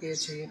લખી શકીએ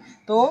છીએ.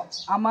 તો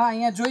આમાં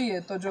અહીંયા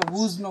જોઈએ તો જો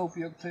હુઝનો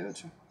ઉપયોગ થયો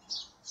છે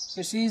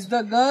કે she is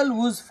the girl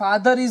whose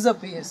father is a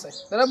PSI.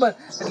 બરાબર.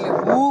 એટલે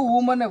હુ,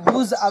 હુમ અને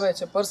હુઝ આવે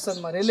છે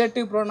પર્સનમાં,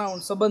 રિલેટિવ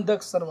પ્રોનાઉન,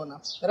 સંબંધક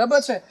સર્વનામ. બરાબર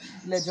છે.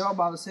 એટલે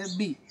જવાબ આવશે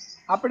બી.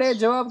 આપણે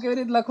જવાબ કેવી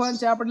રીતે લખવાનું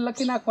છે, આપણે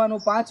લખી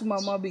નાખવાનું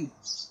 5માં બી.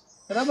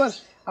 બરાબર.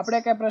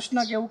 આપણે કાંઈ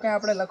પ્રશ્ન કે એવું કાંઈ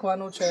આપણે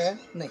લખવાનું છે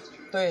નહીં.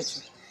 તો એ છે.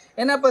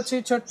 એના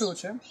પછી છઠ્ઠું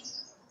છે,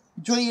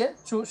 જોઈએ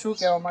શું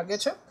કહેવા માગે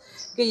છે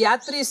કે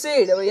યાત્રી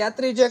સેડ. હવે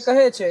યાત્રી જે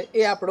કહે છે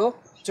એ આપણો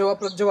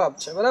જવાબ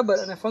છે. બરાબર.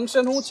 અને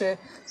ફંક્શન શું છે,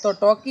 તો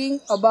talking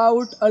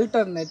about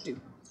alternative.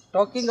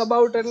 Talking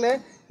about એટલે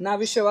ના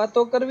વિશે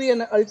વાતો કરવી,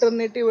 અને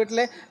અલ્ટરનેટિવ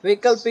એટલે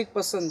વૈકલ્પિક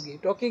પસંદગી.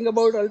 ટોકિંગ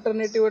અબાઉટ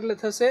અલ્ટરનેટિવ એટલે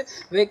થશે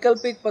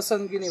વૈકલ્પિક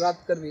પસંદગીની વાત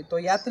કરવી. તો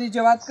યાત્રી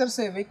જે વાત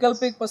કરશે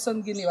વૈકલ્પિક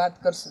પસંદગીની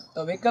વાત કરશે.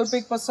 તો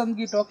વૈકલ્પિક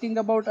પસંદગી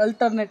ટોકિંગ અબાઉટ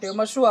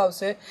અલ્ટરનેટિવમાં શું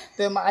આવશે,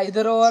 તો એમાં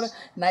આઈધર ઓર,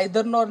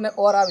 નાઈધર નોર ને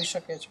ઓર આવી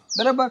શકે છે.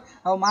 બરાબર.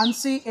 હવે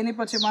માનસી, એની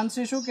પછી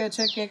માનસી શું કહે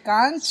છે કે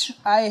can't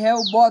I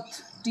have both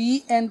T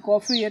and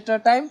coffee at a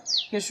time,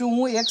 કે શું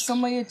હું એક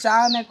સમયે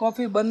ચા અને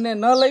કોફી બંને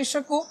ન લઈ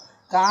શકું.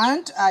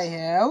 Can't I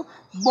have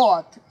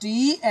both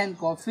tea and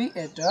coffee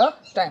at a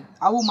time.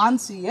 આવું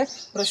માનસીએ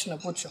પ્રશ્ન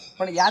પૂછ્યો,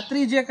 પણ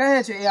યાત્રી જે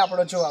કહે છે એ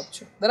આપણો જવાબ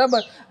છે,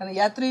 બરાબર. અને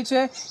યાત્રી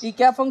છે એ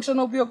કયા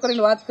ફંક્શનનો ઉપયોગ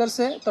કરીને વાત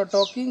કરશે? તો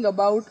ટોકિંગ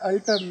અબાઉટ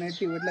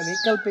અલ્ટરનેટિવ, એટલે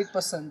વૈકલ્પિક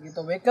પસંદગી.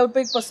 તો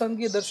વૈકલ્પિક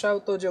પસંદગી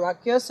દર્શાવતો જે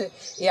વાક્ય હશે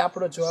એ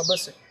આપણો જવાબ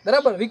હશે,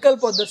 બરાબર.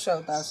 વિકલ્પો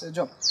દર્શાવતા હશે.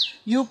 જો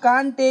યુ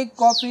કાન ટેક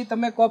કોફી,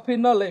 તમે કોફી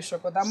ન લઈ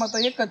શકો, તો આમાં તો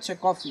એક જ છે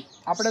કોફી,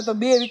 આપણે તો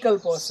બે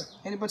વિકલ્પો હશે.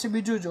 એની પછી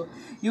બીજું જો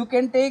you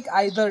can take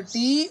either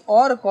T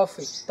or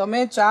coffee,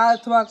 તમે ચા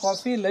અથવા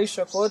કોફી લઈ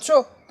શકો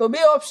છો. તો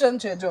બે ઓપ્શન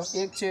છે, જો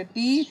એક છે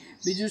ટી,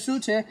 બીજું શું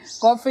છે?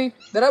 કોફી,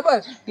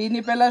 બરાબર.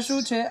 ટીની પહેલાં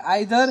શું છે?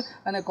 આઈધર,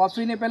 અને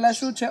કોફીની પહેલાં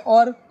શું છે?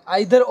 ઓર.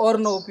 આઈધર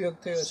ઓરનો ઉપયોગ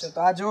થયો છે,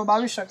 તો આ જવાબ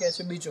આવી શકે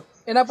છે બીજો.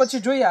 એના પછી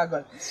જોઈએ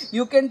આગળ,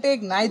 you can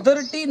take neither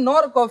T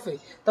નોર coffee,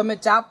 તમે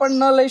ચા પણ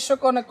ન લઈ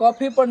શકો અને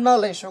કોફી પણ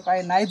ન લઈ શકો.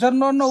 આ નાઇધર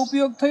નોરનો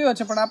ઉપયોગ થયો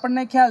છે, પણ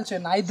આપણને ખ્યાલ છે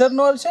નાઇધર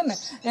નોર છે ને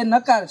એ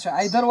નકાર છે,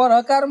 આઈધર ઓર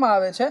હકારમાં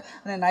આવે છે,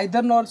 અને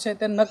નાઇધર નોર છે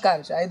તે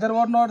નકાર છે. આઈધર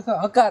ઓરનો અર્થ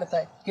હકાર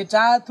થાય કે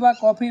ચા અથવા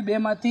કોફી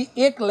બેમાંથી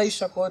એક લઈ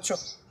શકો છો,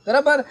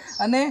 બરાબર.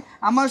 અને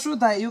આમાં શું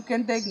થાય? You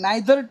can take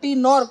neither T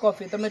નોર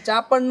coffee, તમે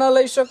ચા પણ ન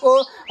લઈ શકો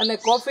અને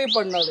કોફી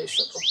પણ ન લઈ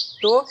શકો,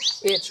 તો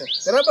એ છે,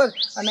 બરાબર.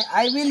 અને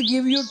I will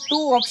give you two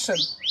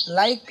option,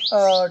 like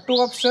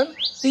to option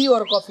T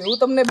or coffee, હું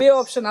તમને બે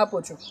ઓપ્શન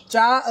આપું છું,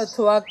 ચા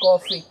અથવા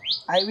coffee.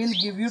 I will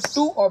give you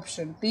two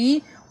option,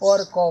 T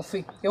or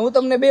coffee, કે હું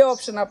તમને બે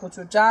ઓપ્શન આપું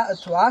છું, ચા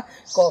અથવા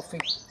કોફી,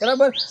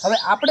 બરાબર. હવે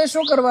આપણે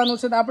શું કરવાનું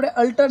છે? તો આપણે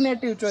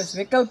અલ્ટરનેટિવ ચોઇસ,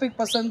 વૈકલ્પિક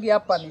પસંદગી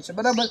આપવાની છે,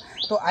 બરાબર.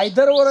 તો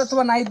આઈધર ઓર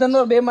અથવા નાઈધર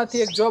ઓર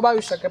બેમાંથી એક જવાબ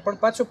આવી શકે, પણ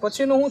પાછું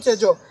પછીનું શું છે?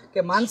 જો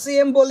કે માનસી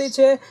એમ બોલી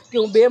છે કે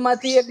હું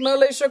બેમાંથી એક ન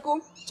લઈ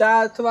શકું, ચા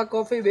અથવા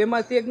કોફી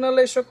બેમાંથી એક ન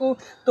લઈ શકું,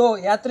 તો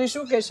યાત્રી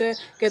શું કહેશે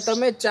કે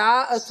તમે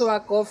ચા અથવા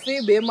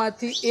કોફી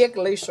બેમાંથી એક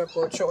લઈ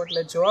શકો છો,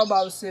 એટલે જવાબ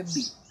આવશે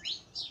બી.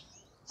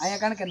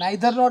 અહીંયા કારણ કે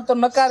નાઈધરનો અર્થ તો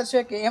નકાર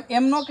છે, કે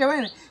એમ ન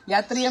કહેવાય ને.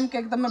 યાત્રી એમ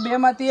કે તમે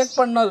બેમાંથી એક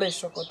પણ ન લઈ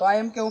શકો, તો આ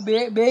એમ કે હું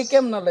બે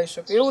કેમ ન લઈ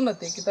શકું, એવું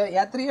નથી. કે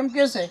યાત્રી એમ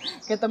કહેશે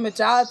કે તમે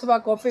ચા અથવા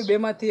કોફી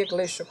બેમાંથી એક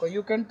લઈ શકો.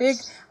 You can take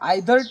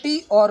either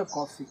T or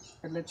coffee,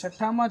 એટલે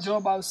છઠ્ઠામાં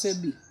જવાબ આવશે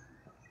બી,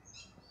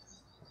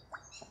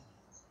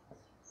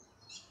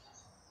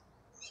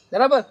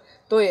 બરાબર.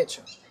 તો એ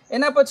છે.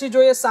 એના પછી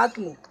જોઈએ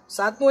સાતમું.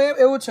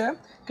 એવું છે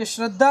કે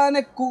શ્રદ્ધા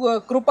અને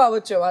કૃપા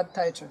વચ્ચે વાત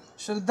થાય છે.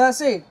 શ્રદ્ધા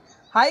છે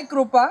હાય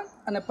કૃપા,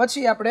 અને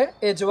પછી આપણે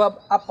એ જવાબ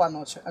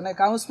આપવાનો છે. અને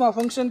કાઉન્સમાં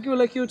ફંક્શન કયું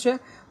લખ્યું છે?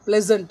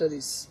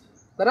 પ્લેઝન્ટરીઝ,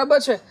 બરાબર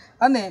છે.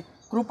 અને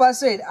કૃપા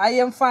said I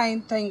am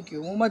fine thank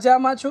you, હું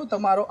મજામાં છું,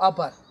 તમારો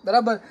આભાર,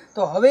 બરાબર.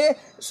 તો હવે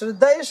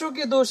શ્રદ્ધાએ શું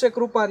કીધું છે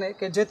કૃપાને?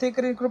 કે જેથી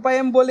કરીને કૃપા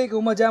એમ બોલી કે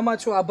હું મજામાં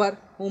છું, આભાર.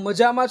 હું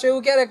મજામાં છું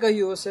એવું ક્યારે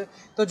કહ્યું હશે?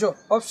 તો જો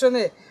option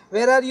A,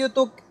 where are you,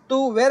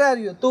 તું વેર આર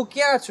યુ, તું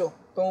ક્યાં છો?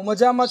 તો હું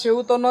મજામાં છું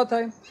એવું તો ન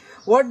થાય.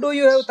 વોટ ડુ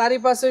યુ હેવ,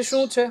 તારી પાસે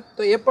શું છે?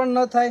 તો એ પણ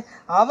ન થાય.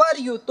 હાવ આર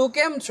યુ, તું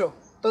કેમ છો?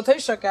 તો થઈ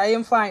શકે આઈ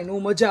એમ ફાઇન,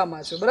 હું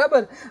મજામાં છું,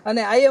 બરાબર.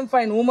 અને આઈ એમ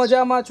ફાઇન, હું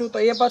મજામાં છું, તો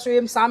એ પાછું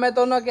એમ સામે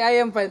તો ન કે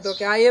આઈ એમ ફાઇન, તો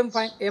કે આઈ એમ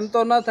ફાઇન, એમ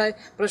તો ન થાય.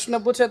 પ્રશ્ન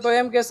પૂછે તો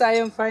એમ કહેશે આઈ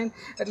એમ ફાઇન,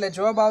 એટલે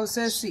જવાબ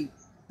આવશે સી,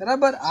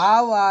 બરાબર.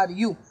 હાવ આર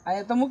યુ,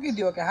 અહીંયા તો મૂકી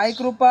દો કે હાય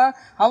કૃપા,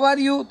 હાવ આર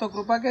યુ, તો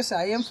કૃપા કહેશે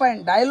આઈ એમ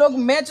ફાઇન. ડાયલોગ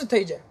મેચ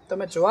થઈ જાય,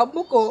 તમે જવાબ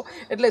મૂકો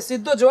એટલે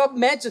સીધો જવાબ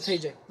મેચ થઈ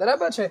જાય,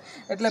 બરાબર છે.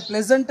 એટલે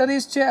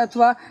પ્લેઝન્ટરીઝ છે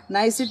અથવા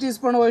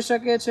નાઇસિટીઝ પણ હોઈ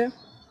શકે છે.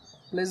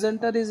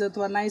 પ્લેઝન્ટરીઝ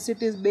અથવા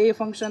નાઇસિટીઝ બે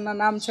ફંક્શનના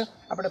નામ છે,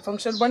 આપણે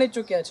ફંક્શન ભણી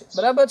ચૂક્યા છે,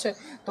 બરાબર છે.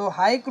 તો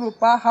હાય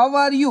કૃપા, હાવ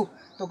આર યુ,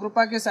 તો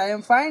કૃપા કહેશે આઈ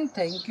એમ ફાઇન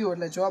થેન્ક યુ,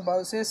 એટલે જવાબ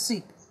આવશે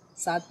સી,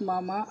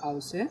 સાતમામાં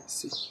આવશે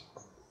સી,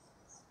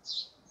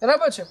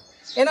 બરાબર છે.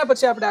 એના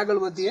પછી આપણે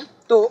આગળ વધીએ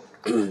તો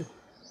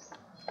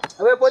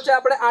હવે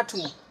પહોંચ્યા આપણે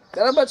આઠમું,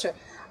 બરાબર છે.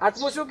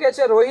 આઠમું શું કહે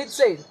છે? Rohit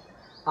said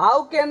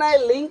how can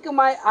I link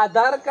my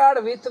Aadhaar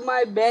card with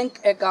my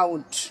bank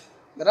account,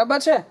 બરાબર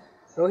છે.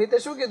 રોહિતે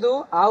શું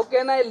કીધું? How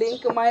can I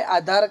link my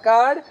Aadhaar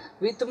card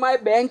with my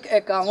bank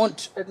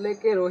account, એટલે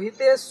કે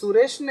રોહિતે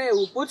સુરેશને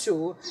એવું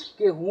પૂછ્યું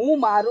કે હું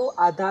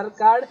મારું આધાર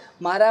કાર્ડ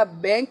મારા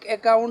બેંક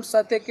એકાઉન્ટ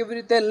સાથે કેવી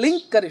રીતે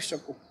લિંક કરી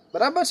શકું,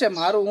 બરાબર છે.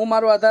 હું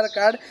મારું આધાર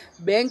કાર્ડ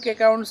બેંક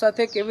એકાઉન્ટ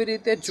સાથે કેવી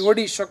રીતે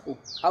જોડી શકું,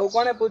 આવું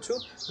કોણે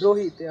પૂછ્યું?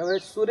 રોહિતે. હવે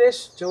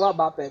સુરેશ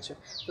જવાબ આપે છે,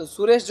 તો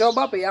સુરેશ જવાબ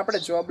આપે એ આપણે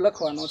જવાબ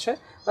લખવાનો છે,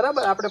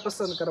 બરાબર, આપણે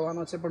પસંદ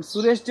કરવાનો છે. પણ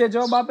સુરેશ જે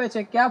જવાબ આપે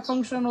છે કયા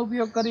ફંક્શનનો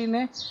ઉપયોગ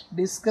કરીને?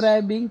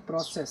 ડિસ્ક્રાઇબિંગ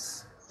પ્રોસેસ,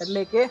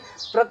 એટલે કે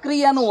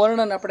પ્રક્રિયાનું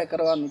વર્ણન આપણે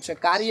કરવાનું છે,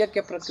 કાર્ય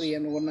કે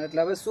પ્રક્રિયાનું વર્ણન.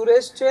 એટલે હવે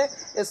સુરેશ છે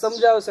એ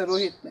સમજાવશે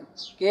રોહિતને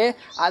કે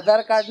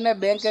આધાર કાર્ડને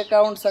બેંક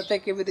એકાઉન્ટ સાથે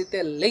કેવી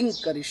રીતે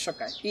લિંક કરી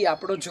શકાય, એ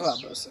આપણો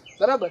જવાબ હશે,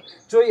 બરાબર.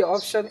 જોઈએ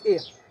ઓપ્શન એ,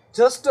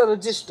 જસ્ટ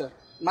રજિસ્ટર,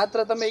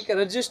 માત્ર તમે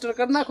કે રજિસ્ટર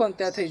કરી નાખો ને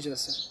ત્યાં થઈ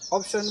જશે.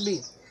 Option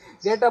B,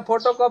 get a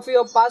photocopy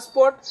of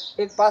passport,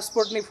 એક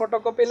પાસપોર્ટની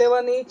ફોટોકોપી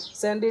લેવાની,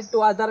 send it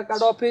to Aadhaar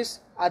card office,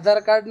 આધાર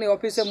કાર્ડની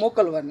ઓફિસે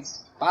મોકલવાની.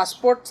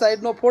 પાસપોર્ટ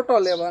સાઇઝનો ફોટો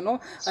લેવાનો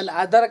અને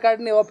આધાર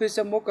કાર્ડની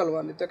ઓફિસે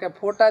મોકલવાની, તો કે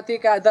ફોટાથી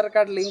કે આધાર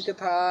કાર્ડ લિંક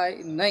થાય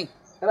નહીં,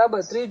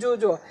 બરાબર. ત્રીજું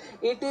જો,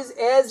 it is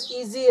as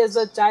easy as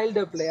a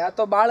child play, આ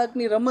તો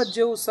બાળકની રમત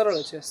જેવું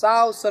સરળ છે,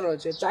 સાવ સરળ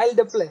છે.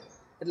 ચાઇલ્ડ પ્લે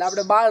એટલે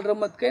આપણે બાળ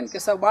રમત કહીએ ને, કે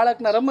સાવ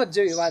બાળકના રમત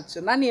જેવી વાત છે,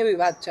 નાની એવી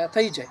વાત છે, આ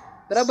થઈ જાય,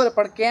 બરાબર,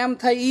 પણ કેમ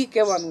થાય એ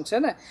કહેવાનું છે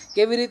ને,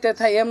 કેવી રીતે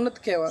થાય એમ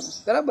નથી કહેવાનું,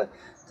 બરાબર.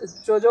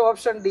 જો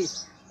option D,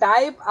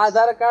 type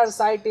Aadhaar card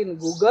site in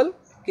Google,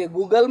 કે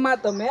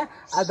ગૂગલમાં તમે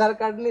આધાર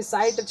કાર્ડની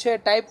સાઇટ છે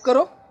ટાઈપ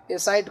કરો, એ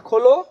સાઇટ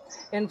ખોલો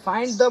and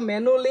find the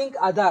menu link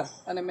આધાર,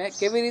 અને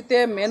કેવી રીતે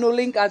મેનુ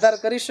લિંક આધાર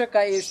કરી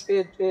શકાય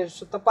એ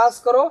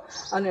તપાસ કરો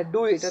અને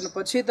ડુ ઇટ, અને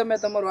પછી તમે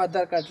તમારું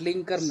આધાર કાર્ડ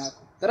લિંક કરી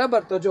નાખો,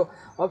 બરાબર. તો જો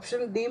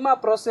ઓપ્શન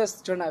ડીમાં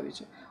પ્રોસેસ જણાવી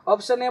છે,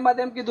 ઓપ્શન એમાં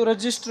તેમ કીધું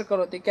રજીસ્ટર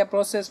કરો, તે ક્યાં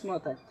પ્રોસેસ ન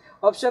થાય.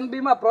 ઓપ્શન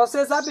બીમાં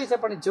પ્રોસેસ આપી છે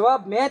પણ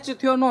જવાબ મેચ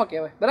થયો ન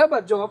કહેવાય,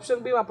 બરાબર. જો ઓપ્શન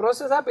બીમાં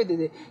પ્રોસેસ આપી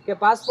દીધી કે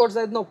પાસપોર્ટ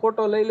સાઇઝનો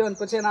ફોટો લઈ લો અને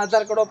પછી એના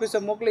આધાર કાર્ડ ઓફિસે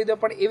મોકલી દો,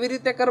 પણ એવી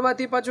રીતે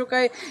કરવાથી પાછું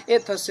કાંઈ એ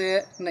થશે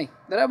નહીં,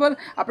 બરાબર.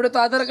 આપણે તો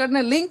આધાર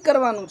કાર્ડને લિંક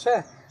કરવાનું છે,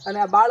 અને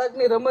આ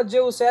બાળકની રમત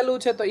જેવું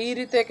સહેલું છે, તો એ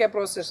રીતે કે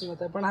પ્રોસેસ ન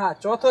થાય. પણ હા,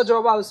 ચોથો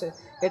જવાબ આવશે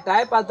કે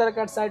type Aadhaar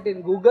card site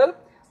in Google,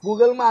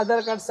 ગૂગલમાં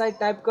Aadhaar card site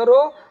type કરો,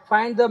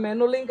 ફાઇન્ડ ધ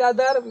મેનુ લિંક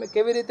આધાર,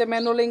 કેવી રીતે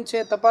મેનુ લિંક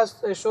છે તપાસ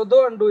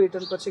શોધો અને ડુ ઇટ,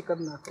 અને પછી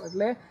કરી નાખો.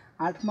 એટલે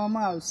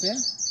 8માં આવશે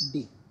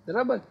ડી,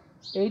 બરાબર.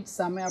 8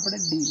 સામે આપણે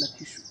ડી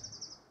લખીશું.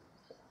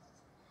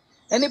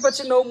 એની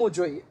પછી 9મું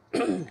જોઈએ.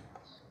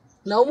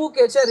 9મું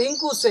કે છે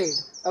રિંકુ સેડ.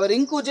 હવે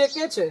રિંકુ જે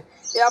કે છે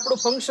એ આપણું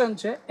ફંક્શન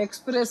છે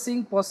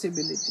એક્સપ્રેસિંગ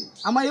પોસિબિલિટી.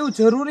 આમાં એવું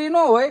જરૂરી ન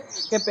હોય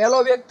કે પહેલો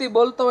વ્યક્તિ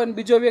બોલતો હોય ને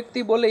બીજો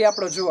વ્યક્તિ બોલે એ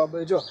આપણો જવાબ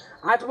હોય. જો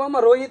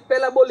 8માં રોહિત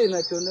પહેલા બોલી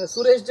નાખ્યું ને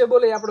સુરેશ જે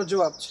બોલે એ આપણો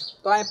જવાબ છે,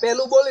 તો આ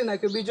પહેલું બોલી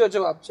નાખ્યું, બીજો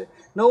જવાબ છે.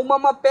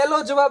 9માં પહેલો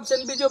જવાબ છે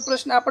ને બીજો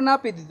પ્રશ્ન આપણને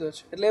આપી દીધો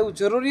છે, એટલે એવું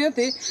જરૂરી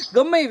નથી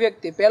ગમે એ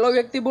વ્યક્તિ પહેલો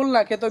વ્યક્તિ બોલ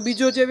નાખે તો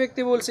બીજો જે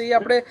વ્યક્તિ બોલશે એ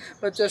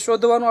આપણે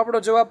શોધવાનો આપણો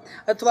જવાબ,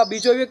 અથવા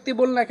બીજો વ્યક્તિ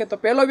બોલ નાખે તો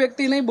પહેલો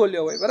વ્યક્તિ નહીં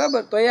બોલ્યો હોય,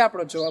 બરાબર, તો એ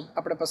આપણો જવાબ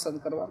આપણે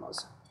પસંદ કરવાનો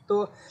છે. તો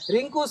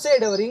રિંકુ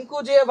સેડ, હવે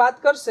રિંકુ જે વાત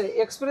કરશે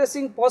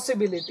એક્સપ્રેસિંગ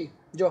પોસિબિલિટી.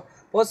 જો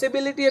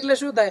પોસિબિલિટી એટલે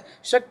શું થાય,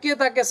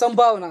 શક્યતા કે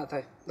સંભાવના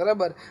થાય,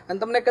 બરાબર. અને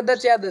તમને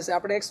કદાચ યાદ હશે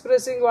આપણે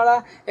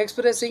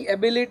એક્સપ્રેસિંગ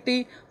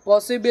એબિલિટી,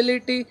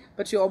 પોસિબિલિટી,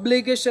 પછી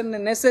ઓબ્લિગેશન ને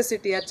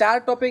નેસેસિટી, આ 4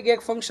 ટોપિક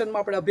એક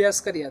ફંક્શનમાં આપણે અભ્યાસ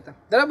કર્યા હતા,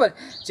 બરાબર.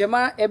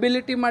 જેમાં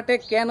એબિલિટી માટે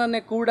કેન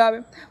અને કુડ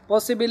આવે,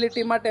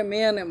 પોસિબિલિટી માટે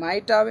મે અને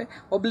માઇટ આવે,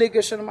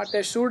 ઓબ્લિગેશન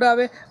માટે શુડ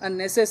આવે, અને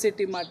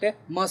નેસેસિટી માટે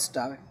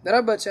મસ્ટ આવે,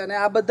 બરાબર છે. અને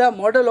આ બધા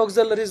મોડલ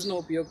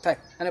ઓક્ઝલરીઝનો ઉપયોગ થાય.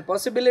 અને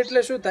પોસિબિલિટી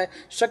એટલે શું થાય,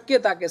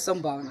 શક્યતા કે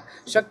સંભાવના.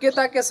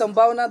 શક્યતા કે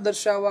સંભાવના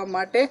દર્શાવવા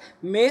માટે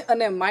મે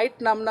અને માઇટ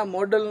નામના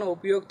મોડલનો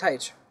ઉપયોગ થાય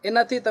છે,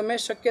 એનાથી તમે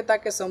શક્યતા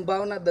કે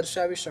સંભાવના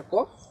દર્શાવી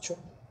શકો છો.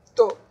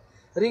 તો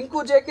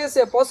રિંકુ જે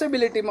કહેશે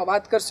પોસિબિલિટીમાં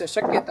વાત કરશે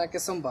શક્યતા કે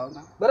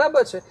સંભાવના,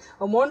 બરાબર છે.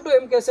 મોન્ટુ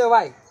એમ કહેશે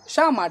વાય,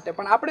 શા માટે,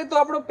 પણ આપણે તો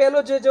આપણો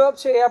પહેલો જે જવાબ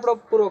છે એ આપણો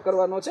પૂરો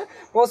કરવાનો છે,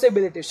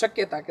 પોસિબિલિટી,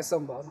 શક્યતા કે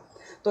સંભાવના.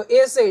 તો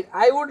એ said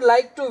I would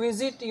like to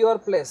visit your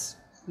place,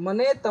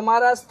 મને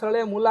તમારા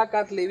સ્થળે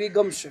મુલાકાત લેવી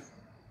ગમશે,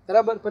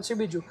 બરાબર. પછી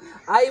બીજું,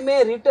 આઈ મે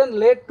રિટર્ન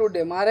લેટ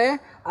ટુડે, મારે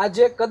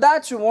આજે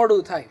કદાચ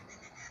મોડું થાય.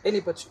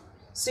 એની પછી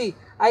C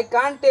I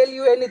can't tell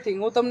you anything,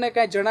 હું તમને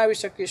કાંઈ જણાવી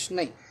શકીશ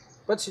નહીં.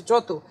 પછી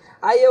ચોથું,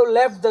 I have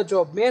left the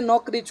job, મેં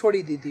નોકરી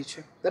છોડી દીધી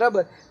છે,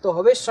 બરાબર. તો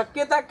હવે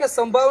શક્યતા કે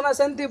સંભાવના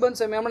શેનથી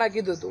બનશે, મેં હમણાં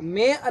કીધું હતું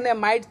મે અને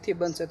માઇટથી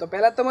બનશે. તો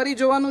પહેલાં તમારે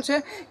જોવાનું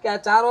છે કે આ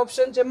 4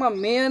 ઓપ્શન છે એમાં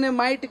મે અને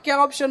માઇટ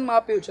કયા ઓપ્શનમાં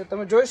આપ્યું છે,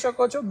 તમે જોઈ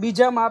શકો છો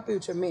બીજામાં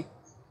આપ્યું છે મે,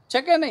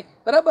 છે કે નહીં,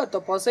 બરાબર.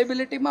 તો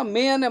પોસિબિલિટીમાં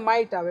મે અને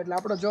માઇટ આવે એટલે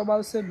આપણો જવાબ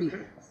આવશે બી,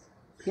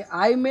 કે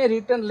આઈ મે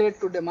રિટર્ન લેટ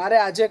ટુડે, મારે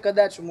આજે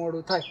કદાચ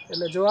મોડું થાય,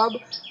 એટલે જવાબ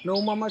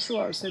 9માં શું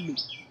આવશે બી,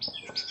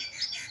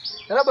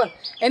 બરાબર.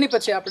 એની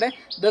પછી આપણે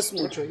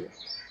 10મું જોઈએ.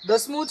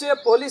 10મું છે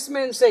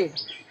પોલીસમેન સેડ.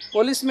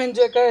 પોલીસમેન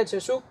જે કહે છે,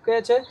 શું કહે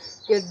છે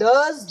કે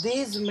does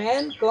this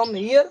main come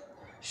here,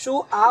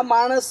 શું આ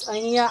માણસ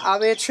અહીંયા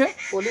આવે છે.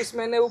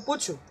 પોલીસમેને એવું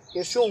પૂછ્યું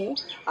કે શું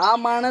આ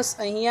માણસ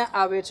અહીંયા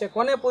આવે છે.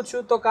 કોને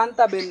પૂછ્યું, તો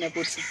કાંતાબેનને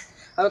પૂછ્યું.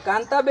 હવે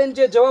કાંતાબેન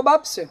જે જવાબ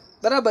આપશે,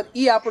 બરાબર,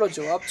 એ આપણો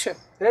જવાબ છે,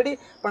 રેડી.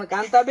 પણ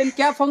કાંતાબેન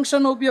કયા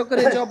ફંક્શનનો ઉપયોગ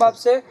કરી જવાબ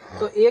આપશે,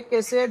 તો એ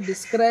કહેશે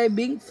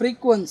ડિસ્ક્રાઇબિંગ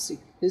ફ્રીક્વન્સી.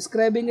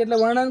 ડિસ્ક્રાઇબિંગ એટલે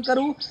વર્ણન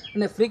કરવું,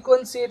 અને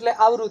ફ્રીક્વન્સી એટલે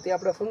આવૃત્તિ.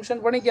 આપણે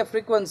ફંક્શન ભણી ગયા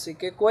ફ્રીક્વન્સી,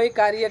 કે કોઈ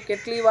કાર્ય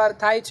કેટલી વાર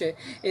થાય છે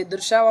એ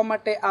દર્શાવવા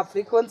માટે આ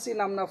ફ્રીક્વન્સી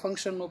નામના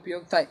ફંક્શનનો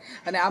ઉપયોગ થાય.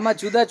 અને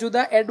આમાં જુદા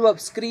જુદા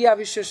એડવર્બ્સ, ક્રિયા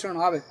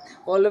વિશેષણો આવે,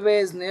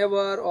 always,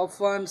 never,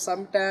 often,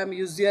 sometime,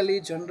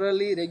 usually,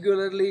 generally,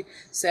 regularly,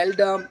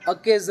 સેલ્ડમ,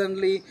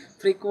 occasionally,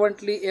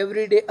 frequently,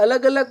 every day,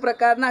 અલગ અલગ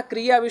પ્રકારના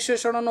ક્રિયા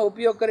વિશેષણોનો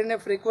ઉપયોગ કરીને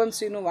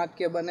ફ્રીક્વન્સીનું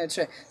વાક્ય બને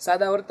છે,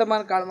 સાદા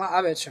વર્તમાન કાળમાં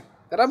આવે છે,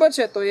 બરાબર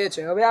છે. તો એ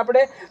છે. હવે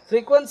આપણે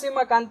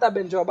ફ્રીક્વન્સીમાં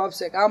કાંતાબેન જવાબ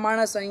આપશે કે આ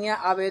માણસ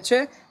અહીંયા આવે છે,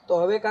 તો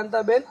હવે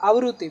કાંતાબેન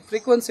આવૃત્તિ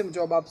ફ્રીક્વન્સીમાં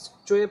જવાબ આપશે.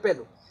 જોઈએ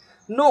પહેલું,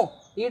 નો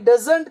હી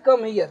ડઝન્ટ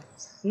કમ હિયર,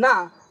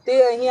 ના તે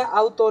અહીંયા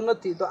આવતો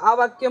નથી, તો આ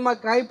વાક્યમાં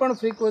કાંઈ પણ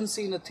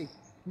ફ્રીક્વન્સી નથી.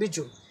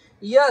 બીજું,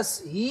 yes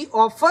he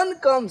often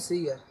comes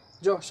here,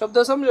 જો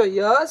શબ્દ સમજો,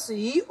 yes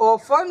he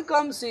often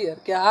comes here,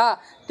 કે હા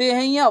તે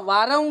અહીંયા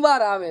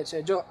વારંવાર આવે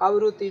છે. જો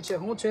આવૃત્તિ છે,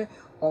 શું છે,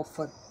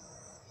 ઓફન,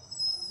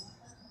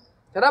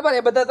 બરાબર.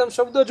 એ બધા તમે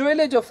શબ્દો જોઈ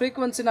લેજો,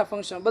 ફ્રીક્વન્સીના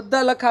ફંક્શન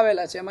બધા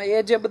લખાવેલા છે, એમાં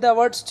એ જે બધા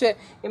વર્ડ્સ છે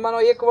એમાંનો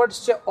એક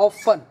વર્ડ છે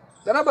ઓફન,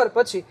 બરાબર.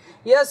 પછી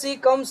યસ હી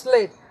કમ્સ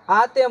લેટ,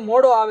 હા તે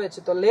મોડો આવે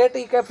છે, તો લેટ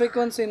એ કઈ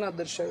ફ્રીક્વન્સી ન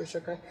દર્શાવી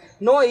શકાય.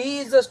 નો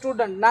હી ઇઝ અ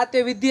સ્ટુડન્ટ, ના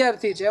તે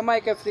વિદ્યાર્થી છે,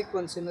 એમાં કઈ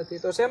ફ્રીક્વન્સી નથી.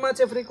 તો શેમાં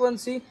છે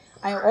ફ્રીક્વન્સી,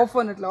 અહીં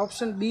ઓફન એટલે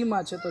ઓપ્શન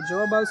બીમાં છે, તો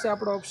જવાબ આવશે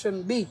આપણો ઓપ્શન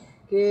બી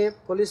કે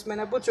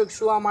પોલીસમેને પૂછ્યું કે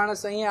શું આ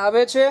માણસ અહીંયા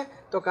આવે છે,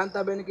 તો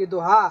કાંતાબેને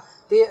કીધું હા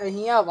તે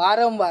અહીંયા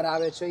વારંવાર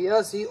આવે છે.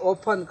 Yes he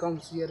often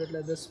comes here,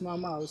 એટલે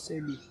 10માં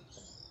આવશે બી.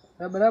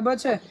 બરાબર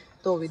છે.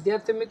 તો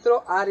વિદ્યાર્થી મિત્રો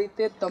આ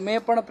રીતે તમે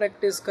પણ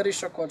પ્રેક્ટિસ કરી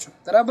શકો છો.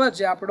 બરાબર,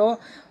 જે આપણો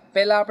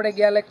પહેલાં આપણે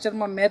ગયા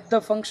લેક્ચરમાં મેચ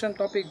ધ ફંક્શન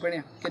ટોપિક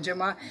ભણ્યા કે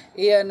જેમાં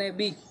એ અને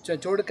બી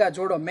જોડકા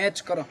જોડો, મેચ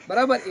કરો.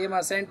 બરાબર,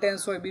 એમાં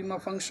સેન્ટેન્સ હોય, બીમાં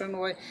ફંક્શન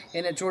હોય,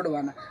 એને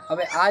જોડવાના.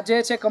 હવે આ જે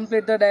છે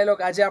કમ્પ્લીટ ધ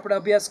ડાયલોગ, આજે આપણે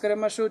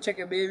અભ્યાસક્રમમાં શું છે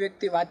કે બે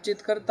વ્યક્તિ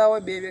વાતચીત કરતા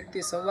હોય, બે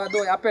વ્યક્તિ સંવાદ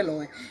હોય આપેલો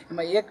હોય,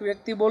 એમાં એક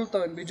વ્યક્તિ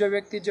બોલતો હોય, બીજો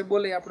વ્યક્તિ જે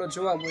બોલે આપણો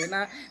જવાબ હોય,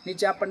 એના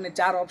નીચે આપણને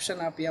 4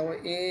 ઓપ્શન આપ્યા હોય,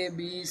 એ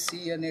બી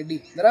સી અને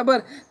ડી.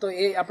 બરાબર, તો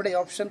એ આપણે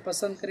ઓપ્શન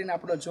પસંદ કરીને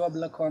આપણો જવાબ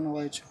લખવાનો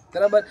હોય છે.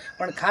 બરાબર,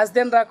 પણ ખાસ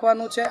ધ્યાન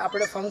રાખવાનું છે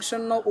આપણે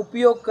ફંક્શનનો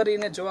ઉપયોગ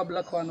કરીને જવાબ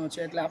લખવાનો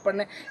છે. એટલે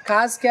આપણને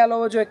ખાસ ખ્યાલ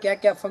હોવો જોઈએ કયા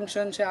કયા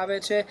ફંક્શન છે આવે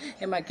છે,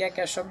 એમાં કયા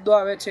કયા શબ્દો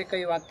આવે છે,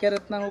 કઈ વાક્ય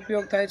રચનાનો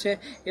ઉપયોગ થાય છે.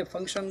 એ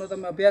ફંક્શનનો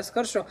તમે અભ્યાસ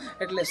કરશો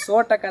એટલે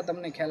 100%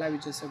 તમને ખ્યાલ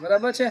આવી જશે.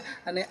 બરાબર છે,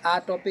 અને આ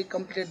ટોપિક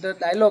કમ્પ્લીટ ધ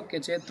ડાયલોગ કે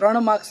જે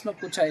 3 માર્ક્સનો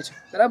પૂછાય છે.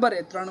 બરાબર,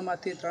 એ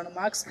 3માંથી 3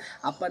 માર્ક્સ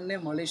આપણને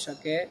મળી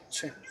શકે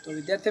છે. તો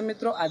વિદ્યાર્થી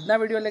મિત્રો આજના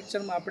વિડીયો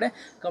લેક્ચરમાં આપણે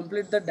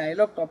કમ્પ્લીટ ધ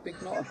ડાયલોગ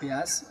ટોપિકનો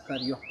અભ્યાસ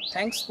કર્યો.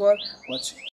 Thanks for watching.